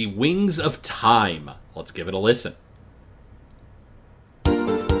Epoch, the Wings of Time. Let's give it a listen.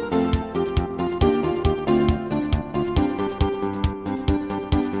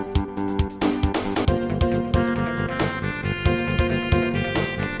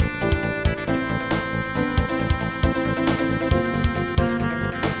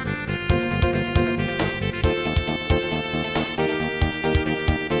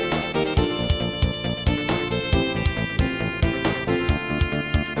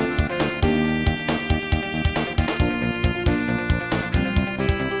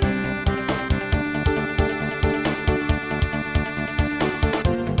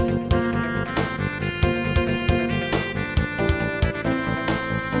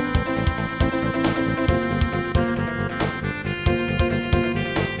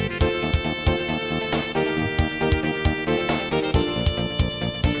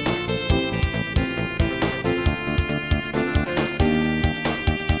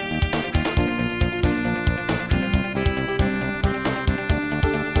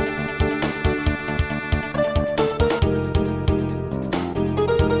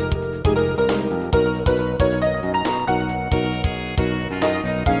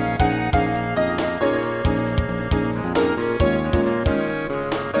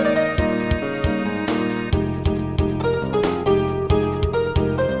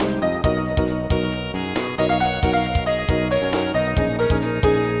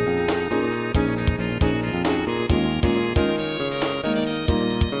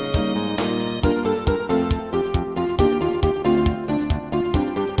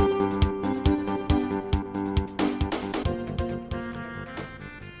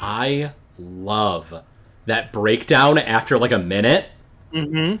 I love that breakdown after like a minute.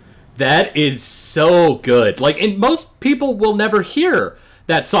 Mm-hmm. That is so good. Like, and most people will never hear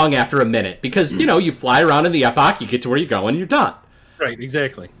that song after a minute because, you know, you fly around in the Epoch, you get to where you're going, you're done. Right,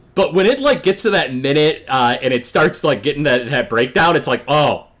 exactly. But when it like gets to that minute and it starts like getting that breakdown, it's like,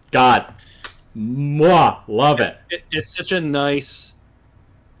 oh God, mwah, love it. It's such a nice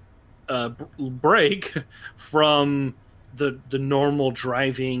break from the normal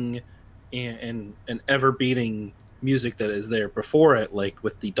driving and ever beating music that is there before it, like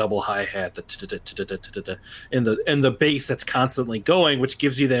with the double hi-hat, the and the bass that's constantly going, which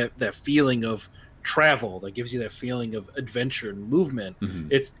gives you that feeling of travel, that gives you that feeling of adventure and movement. Mm-hmm.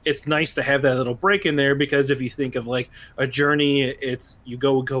 It's nice to have that little break in there, because if you think of like a journey, it's you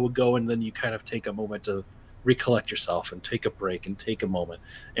go, and then you kind of take a moment to recollect yourself and take a break and take a moment.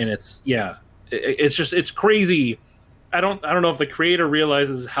 And it's crazy. I don't know if the creator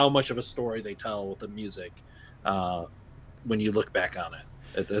realizes how much of a story they tell with the music when you look back on it.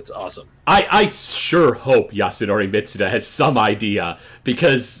 It's awesome. I sure hope Yasunori Mitsuda has some idea,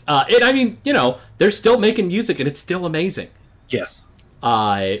 because I mean, you know, they're still making music and it's still amazing. Yes.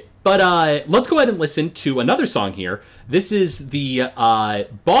 But let's go ahead and listen to another song here. This is the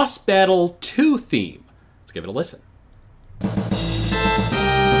Boss Battle 2 theme. Let's give it a listen.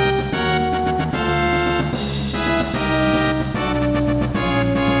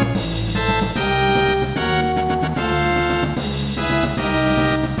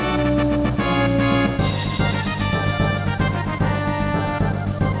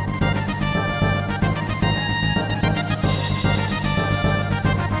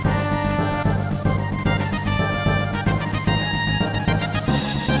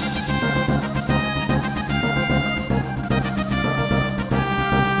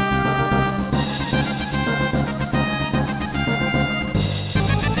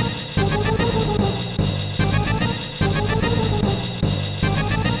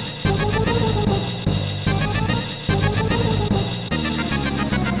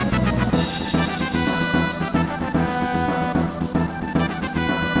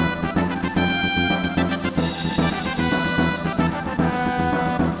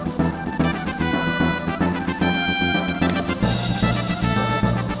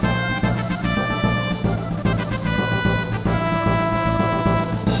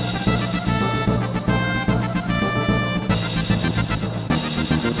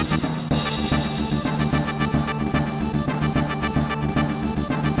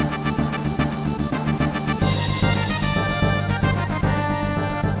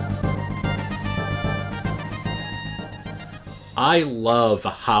 I love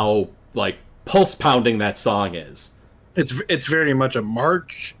how like pulse pounding that song is. It's very much a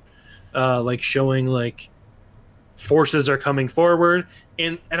march, like showing like forces are coming forward,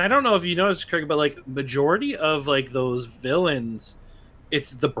 and I don't know if you noticed, Craig, but like majority of like those villains,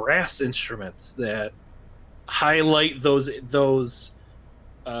 it's the brass instruments that highlight those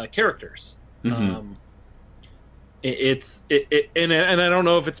characters. Mm-hmm. And I don't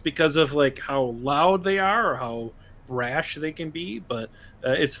know if it's because of like how loud they are or how brash they can be, but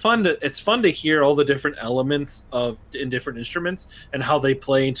it's fun to hear all the different elements in different instruments and how they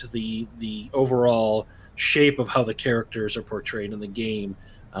play into the overall shape of how the characters are portrayed in the game.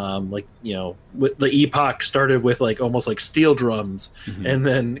 Like, you know, with the Epoch started with like almost like steel drums, and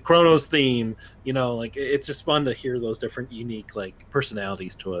then Chrono's theme, you know, like it's just fun to hear those different unique like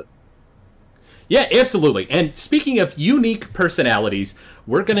personalities to it. Yeah, absolutely. And speaking of unique personalities,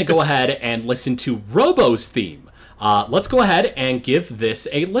 we're going to go ahead and listen to Robo's theme. Let's go ahead and give this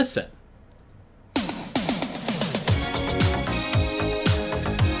a listen.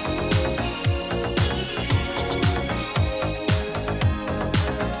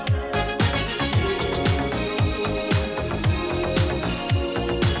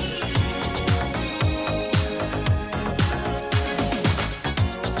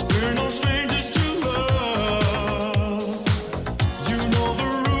 We're no strangers to love. You know the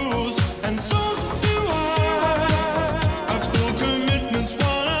rules, and so do I. I feel commitment's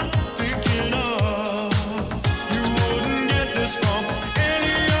what I'm thinking of. You wouldn't get this from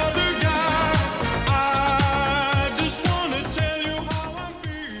any other guy. I just want to tell you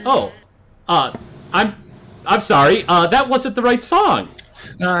how I'm feeling. I'm sorry. That wasn't the right song.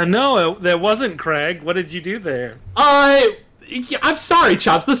 No, that wasn't, Craig. What did you do there? I'm sorry,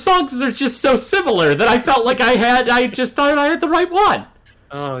 Chops. The songs are just so similar that I felt like I just thought I had the right one.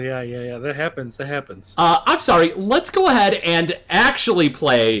 Oh, yeah. That happens. I'm sorry. Let's go ahead and actually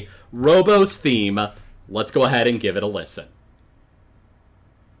play Robo's theme. Let's go ahead and give it a listen.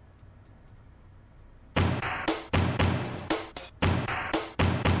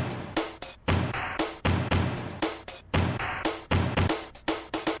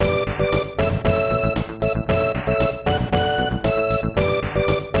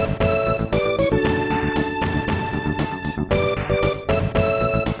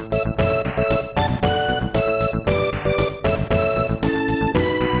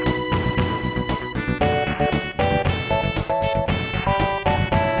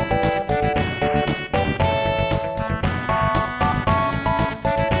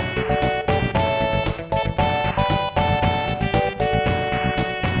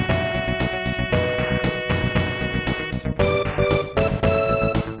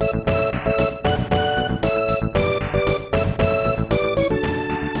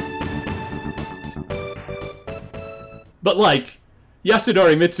 But, like,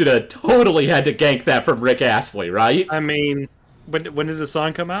 Yasunori Mitsuda totally had to gank that from Rick Astley, right? I mean, when did the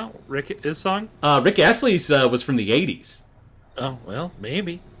song come out? His song? Rick Astley's was from the 80s. Oh, well,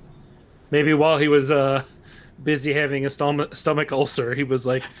 maybe. Maybe while he was busy having a stomach ulcer, he was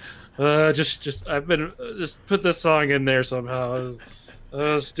like, just put this song in there somehow.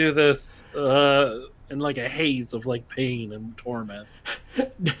 Let's do this in like a haze of like pain and torment.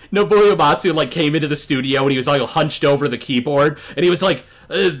 Nobuo Uematsu like came into the studio and he was like hunched over the keyboard and he was like,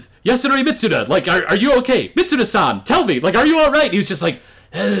 Yasunori Mitsuda, like, are you okay? Mitsuda-san, tell me, like, are you all right? And he was just like,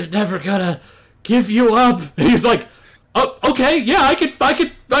 never gonna give you up. And he's like, oh, okay, yeah, I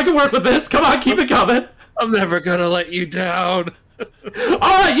can work with this. Come on, keep it coming. I'm never gonna let you down. All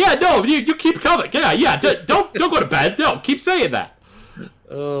right, yeah, no, you keep coming. Yeah, don't go to bed. No, keep saying that.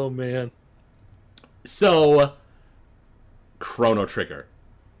 Oh man. So, Chrono Trigger.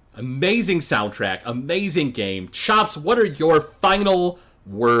 Amazing soundtrack, amazing game. Chops, what are your final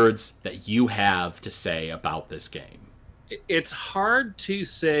words that you have to say about this game? It's hard to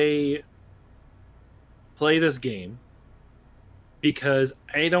say play this game because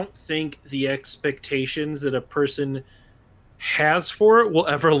I don't think the expectations that a person has for it will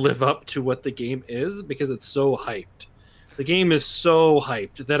ever live up to what the game is because it's so hyped. The game is so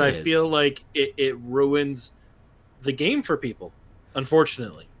hyped that I feel like it ruins the game for people,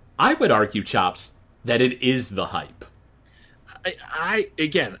 unfortunately. I would argue, Chops, that it is the hype. I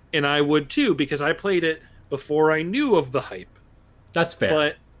would too, because I played it before I knew of the hype. That's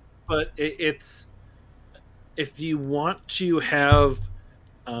fair. But it's, if you want to have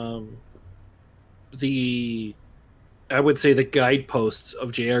I would say the guideposts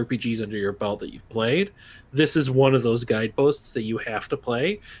of JRPGs under your belt that you've played, this is one of those guideposts that you have to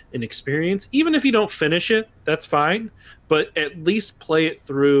play and experience. Even if you don't finish it, that's fine. But at least play it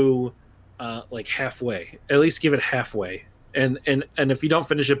through like halfway. At least give it halfway. And if you don't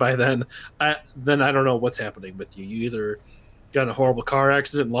finish it by then I don't know what's happening with you. You either got in a horrible car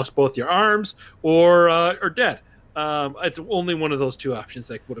accident and lost both your arms or dead. It's only one of those two options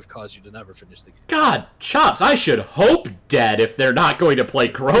that would have caused you to never finish the game. God, Chops, I should hope dead if they're not going to play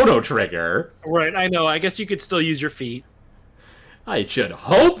Chrono Trigger. Right, I know. I guess you could still use your feet. I should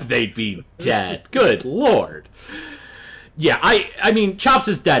hope they'd be dead. Good Lord. Yeah, I mean, Chops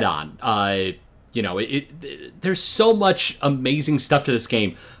is dead on. There's so much amazing stuff to this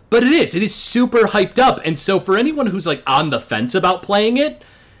game, but it is super hyped up. And so for anyone who's like on the fence about playing it,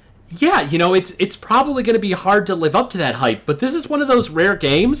 yeah, it's probably going to be hard to live up to that hype. But this is one of those rare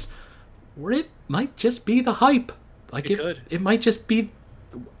games where it might just be the hype. Like it might just be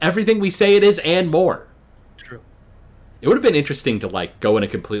everything we say it is and more. True. It would have been interesting to like go in a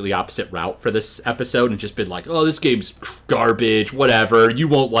completely opposite route for this episode and just been like, oh, this game's garbage, whatever, you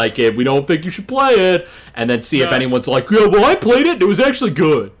won't like it, we don't think you should play it, and then see if anyone's like, yeah, well, I played it and it was actually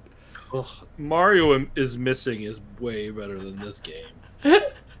good. Ugh, Mario is Missing is way better than this game.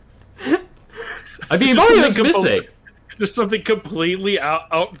 I mean, Mario's Missing. Just something completely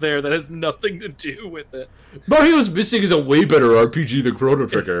out there that has nothing to do with it. Mario's Missing is a way better RPG than Chrono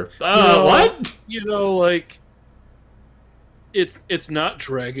Trigger. What? It's not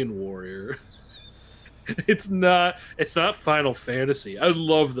Dragon Warrior. It's not Final Fantasy. I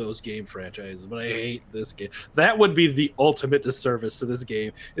love those game franchises, but I hate this game. That would be the ultimate disservice to this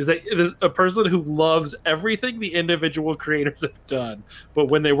game, is that it is a person who loves everything the individual creators have done, but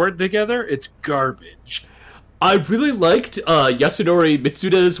when they work together, it's garbage. I really liked Yasunori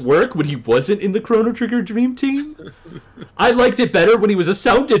Mitsuda's work when he wasn't in the Chrono Trigger Dream Team. I liked it better when he was a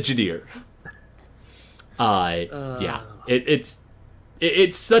sound engineer. Yeah, it's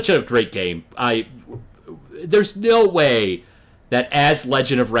such a great game. There's no way that as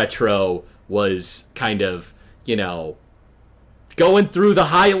Legend of Retro was kind of, going through the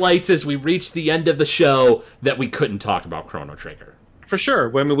highlights as we reached the end of the show that we couldn't talk about Chrono Trigger. For sure,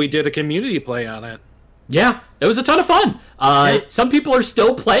 when we did a community play on it. Yeah, it was a ton of fun. Some people are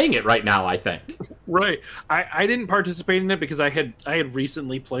still playing it right now, I think. Right. I didn't participate in it because I had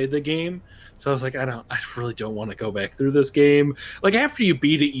recently played the game. So I was like, I really don't want to go back through this game. Like, after you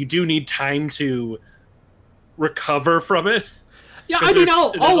beat it, you do need time to recover from it. Yeah, I mean,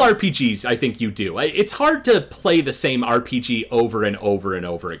 all RPGs, I think you do. It's hard to play the same RPG over and over and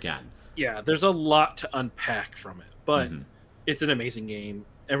over again. Yeah, there's a lot to unpack from it. But it's an amazing game.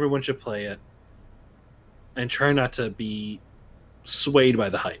 Everyone should play it. And try not to be swayed by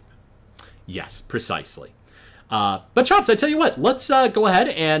the hype. Yes, precisely. But Chops, I tell you what, let's go ahead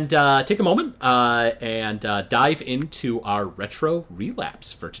and take a moment and dive into our Retro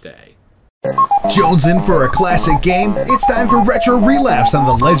Relapse for today. Jonesing for a classic game? It's time for Retro Relapse on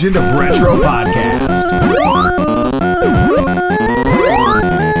the Legend of Retro podcast.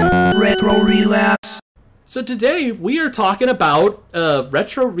 Retro Relapse. So today we are talking about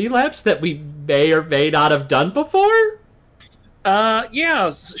Retro Relapse that we may or may not have done before. Yeah.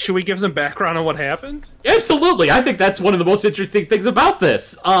 Should we give some background on what happened? Absolutely. I think that's one of the most interesting things about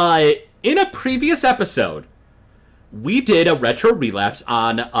this. In a previous episode, we did a Retro Relapse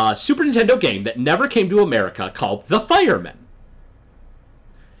on a Super Nintendo game that never came to America called The Fireman.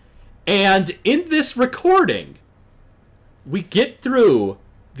 And in this recording, we get through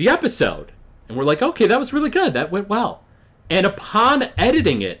the episode. And we're like, okay, that was really good. That went well. And upon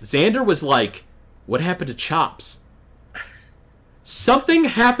editing it, Xander was like, what happened to Chops? Something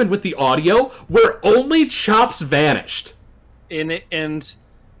happened with the audio where only Chops vanished. And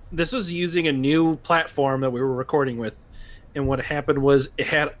this was using a new platform that we were recording with. And what happened was it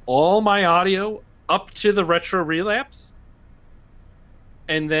had all my audio up to the Retro Relapse.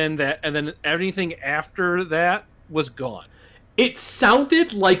 And then everything after that was gone. It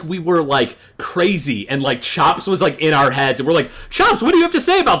sounded like we were, like, crazy, and, like, Chops was, like, in our heads, and we're like, Chops, what do you have to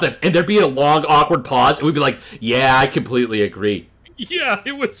say about this? And there'd be a long, awkward pause, and we'd be like, yeah, I completely agree. Yeah,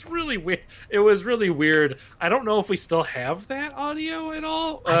 it was really weird. It was really weird. I don't know if we still have that audio at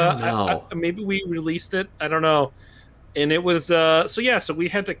all. I don't know. Maybe we released it. I don't know. And it was, so we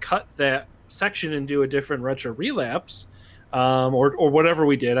had to cut that section and do a different Retro Relapse. Or whatever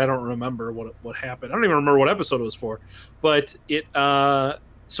we did. I don't remember what happened. I don't even remember what episode it was for. But it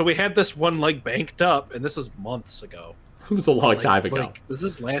so we had this one like banked up, and this is months ago. It was a long time ago. Like, this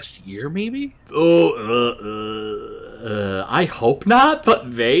is last year, maybe? I hope not, but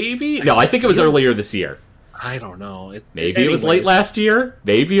maybe. No, I think it was earlier this year. I don't know. Maybe it was late last year.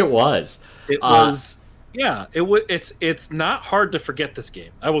 Maybe it was. It was. Yeah, it's not hard to forget this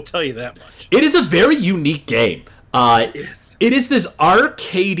game. I will tell you that much. It is a very unique game. It is this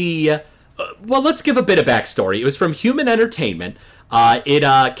arcadey... well, let's give a bit of backstory. It was from Human Entertainment.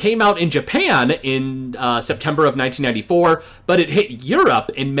 It came out in Japan in September of 1994, but it hit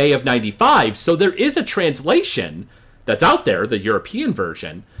Europe in May of 95, so there is a translation that's out there, the European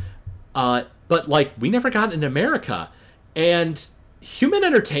version, but, like, we never got it in America. And Human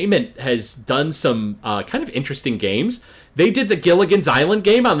Entertainment has done some kind of interesting games. They did the Gilligan's Island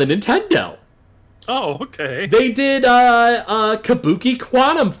game on the Nintendo. Oh, okay. They did Kabuki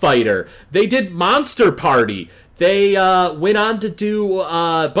Quantum Fighter. They did Monster Party. They went on to do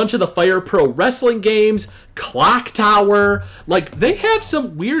a bunch of the Fire Pro Wrestling games, Clock Tower. Like, they have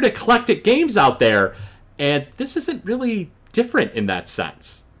some weird eclectic games out there, and this isn't really different in that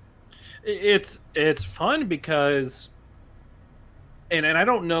sense. It's fun because, and I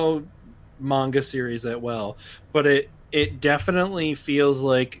don't know manga series that well, but it definitely feels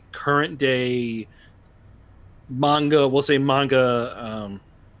like current day manga. We'll say manga.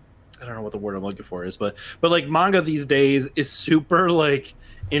 I don't know what the word I'm looking for is, but like manga these days is super like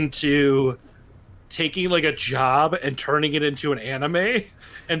into taking like a job and turning it into an anime,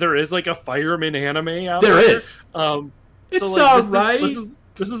 and there is like a fireman anime out there. There is. It's so, like, alright.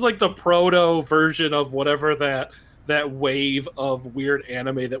 This is like the proto version of whatever that wave of weird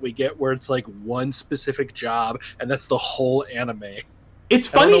anime that we get, where it's like one specific job and that's the whole anime. It's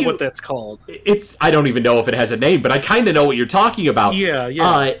funny. I don't know what that's called. I don't even know if it has a name, but I kind of know what you're talking about. Yeah.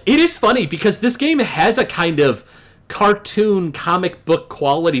 It is funny because this game has a kind of cartoon comic book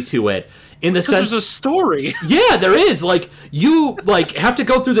quality to it. In the sense, there's a story. Yeah, there is. Like, you like have to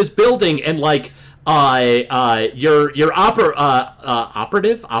go through this building and like your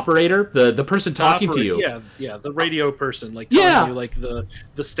operator, the person talking to you. Yeah, the radio person, like telling you like the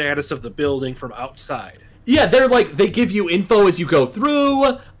status of the building from outside. Yeah, they give you info as you go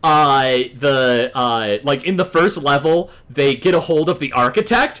through. Like in the first level, they get a hold of the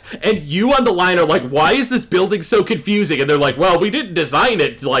architect, and you on the line are like, "Why is this building so confusing?" And they're like, "Well, we didn't design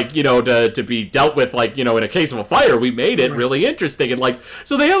it to be dealt with in a case of a fire. We made it really interesting." And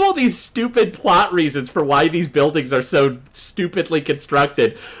so they have all these stupid plot reasons for why these buildings are so stupidly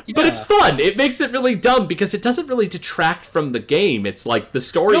constructed. Yeah. But it's fun. It makes it really dumb because it doesn't really detract from the game. It's like the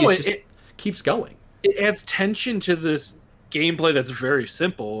story keeps going. It adds tension to this gameplay that's very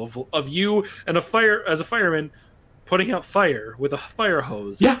simple of you and as a fireman putting out fire with a fire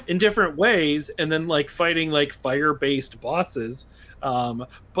hose in different ways, and then like fighting like fire-based bosses.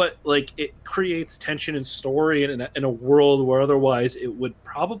 But like it creates tension and story in a world where otherwise it would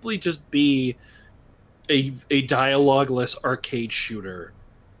probably just be a dialogueless arcade shooter,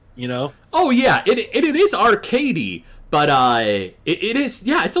 you know? Oh yeah, it is arcadey. But it is,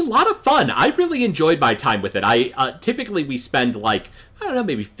 it's a lot of fun. I really enjoyed my time with it. Typically we spend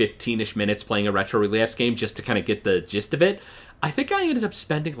maybe 15-ish minutes playing a Retro Relapse game just to kind of get the gist of it. I think I ended up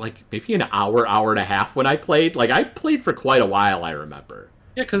spending maybe an hour and a half when I played. I played for quite a while, I remember.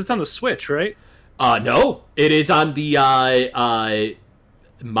 Yeah, because it's on the Switch, right? No, it is on the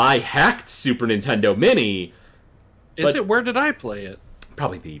my hacked Super Nintendo Mini. Is it? Where did I play it?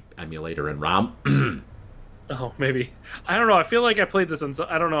 Probably the emulator and ROM. Oh, maybe. I don't know. I feel like I played this on...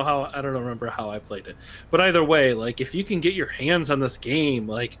 I don't remember how I played it. But either way, if you can get your hands on this game,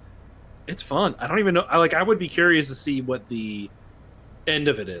 it's fun. I don't even know... I would be curious to see what the end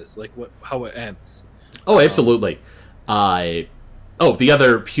of it is. How it ends. Oh, absolutely. The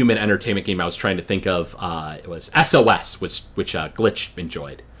other human entertainment game I was trying to think of it was SOS, which Glitch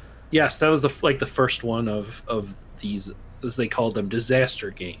enjoyed. Yes, that was the first one of these, as they called them, disaster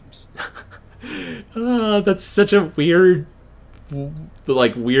games. That's such a weird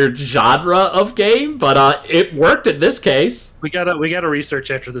genre of game, but it worked in this case. We gotta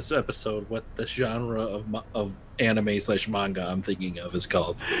research after this episode what the genre of anime/manga I'm thinking of is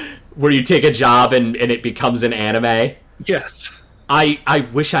called. Where you take a job and it becomes an anime? Yes. I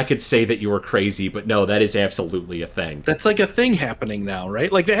wish I could say that you were crazy, but no, that is absolutely a thing. That's a thing happening now, right?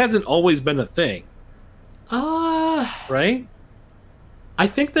 That hasn't always been a thing. Right? I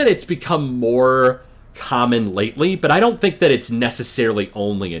think that it's become more common lately, but I don't think that it's necessarily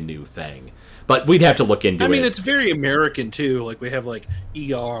only a new thing. But we'd have to look into it. I mean, it's very American, too. We have,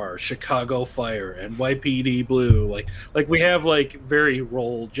 ER, Chicago Fire, NYPD Blue. We have, very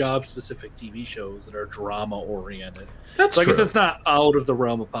job-specific TV shows that are drama-oriented. That's true. I guess that's not out of the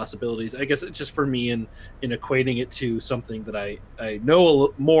realm of possibilities. I guess it's just for me in equating it to something that I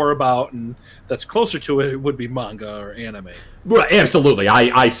know more about and that's closer to it would be manga or anime. Right, absolutely.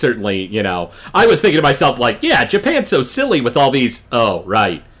 I certainly, I was thinking to myself, Japan's so silly with all these, ER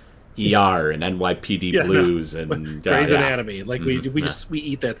and NYPD Blues and Grey's Anatomy. We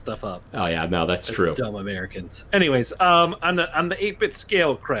eat that stuff up. Oh yeah, no, that's true. Dumb Americans. Anyways, on the 8-bit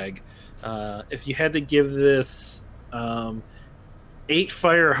scale, Craig, if you had to give this 8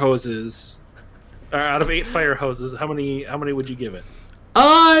 fire hoses, out of 8 fire hoses, how many would you give it?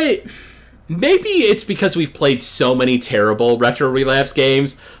 Maybe it's because we've played so many terrible Retro Relapse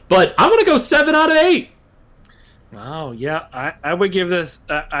games, but I'm gonna go 7 out of 8. Wow, yeah, I would give this.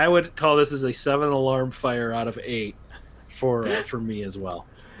 I would call this as a 7 alarm fire out of 8 for me as well.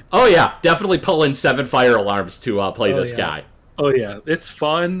 Oh yeah, definitely pull in 7 fire alarms to play this guy. Oh yeah, it's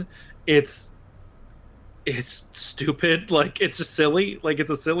fun. It's stupid. Like it's just silly. Like it's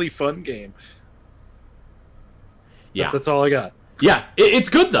a silly fun game. Yeah, that's all I got. Yeah, it's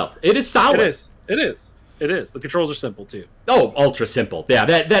good though. It is solid. It is. The controls are simple too. Oh, ultra simple. Yeah,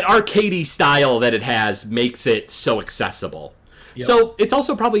 that arcadey style that it has makes it so accessible. Yep. So it's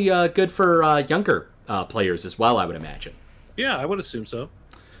also probably good for younger players as well, I would imagine. Yeah, I would assume so.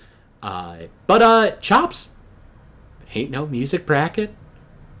 But Chops, ain't no music bracket.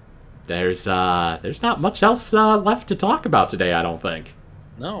 There's not much else left to talk about today, I don't think.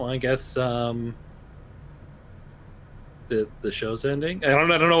 No, I guess the show's ending. I don't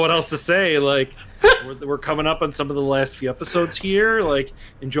know what else to say. Like we're coming up on some of the last few episodes here. Like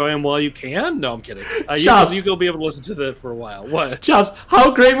enjoy them while you can. No, I'm kidding. You'll be able to listen to that for a while. What? Chops,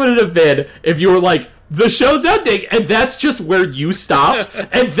 how great would it have been if you were like, the show's ending, and that's just where you stopped,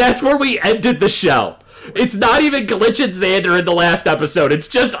 and that's where we ended the show. It's not even Glitch and Xander in the last episode. It's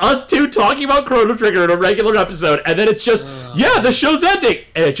just us two talking about Chrono Trigger in a regular episode, and then it's just, the show's ending,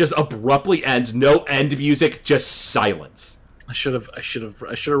 and it just abruptly ends. No end music, just silence. I should have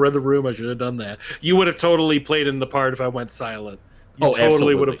read the room. I should have done that. You would have totally played in the part if I went silent. You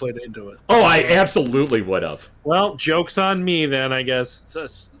totally would have played into it. Oh, I absolutely would have. Well, joke's on me then, I guess.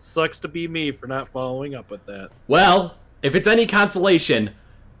 Sucks to be me for not following up with that. Well, if it's any consolation,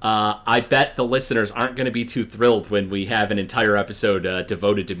 I bet the listeners aren't going to be too thrilled when we have an entire episode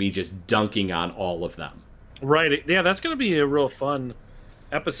devoted to me just dunking on all of them. Right. Yeah, that's going to be a real fun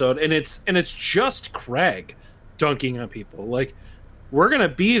episode. And it's just Craig dunking on people. Like, we're going to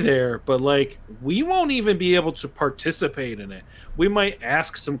be there, but, like, we won't even be able to participate in it. We might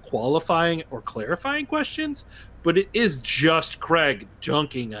ask some qualifying or clarifying questions, but it is just Craig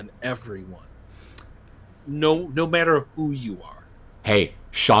dunking on everyone. No matter who you are. Hey,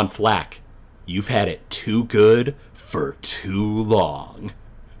 Sean Flack, you've had it too good for too long.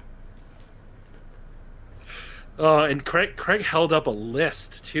 And Craig held up a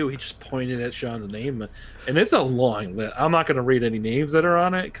list, too. He just pointed at Sean's name. And it's a long list. I'm not going to read any names that are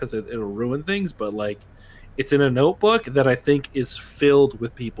on it because it'll ruin things. But, like, it's in a notebook that I think is filled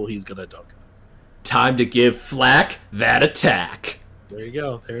with people he's going to dunk on. Time to give Flack that attack. There you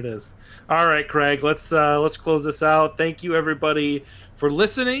go. There it is. All right, Craig, let's close this out. Thank you, everybody, for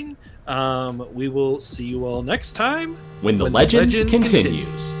listening. We will see you all next time when the legend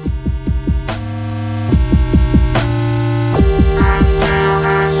continues.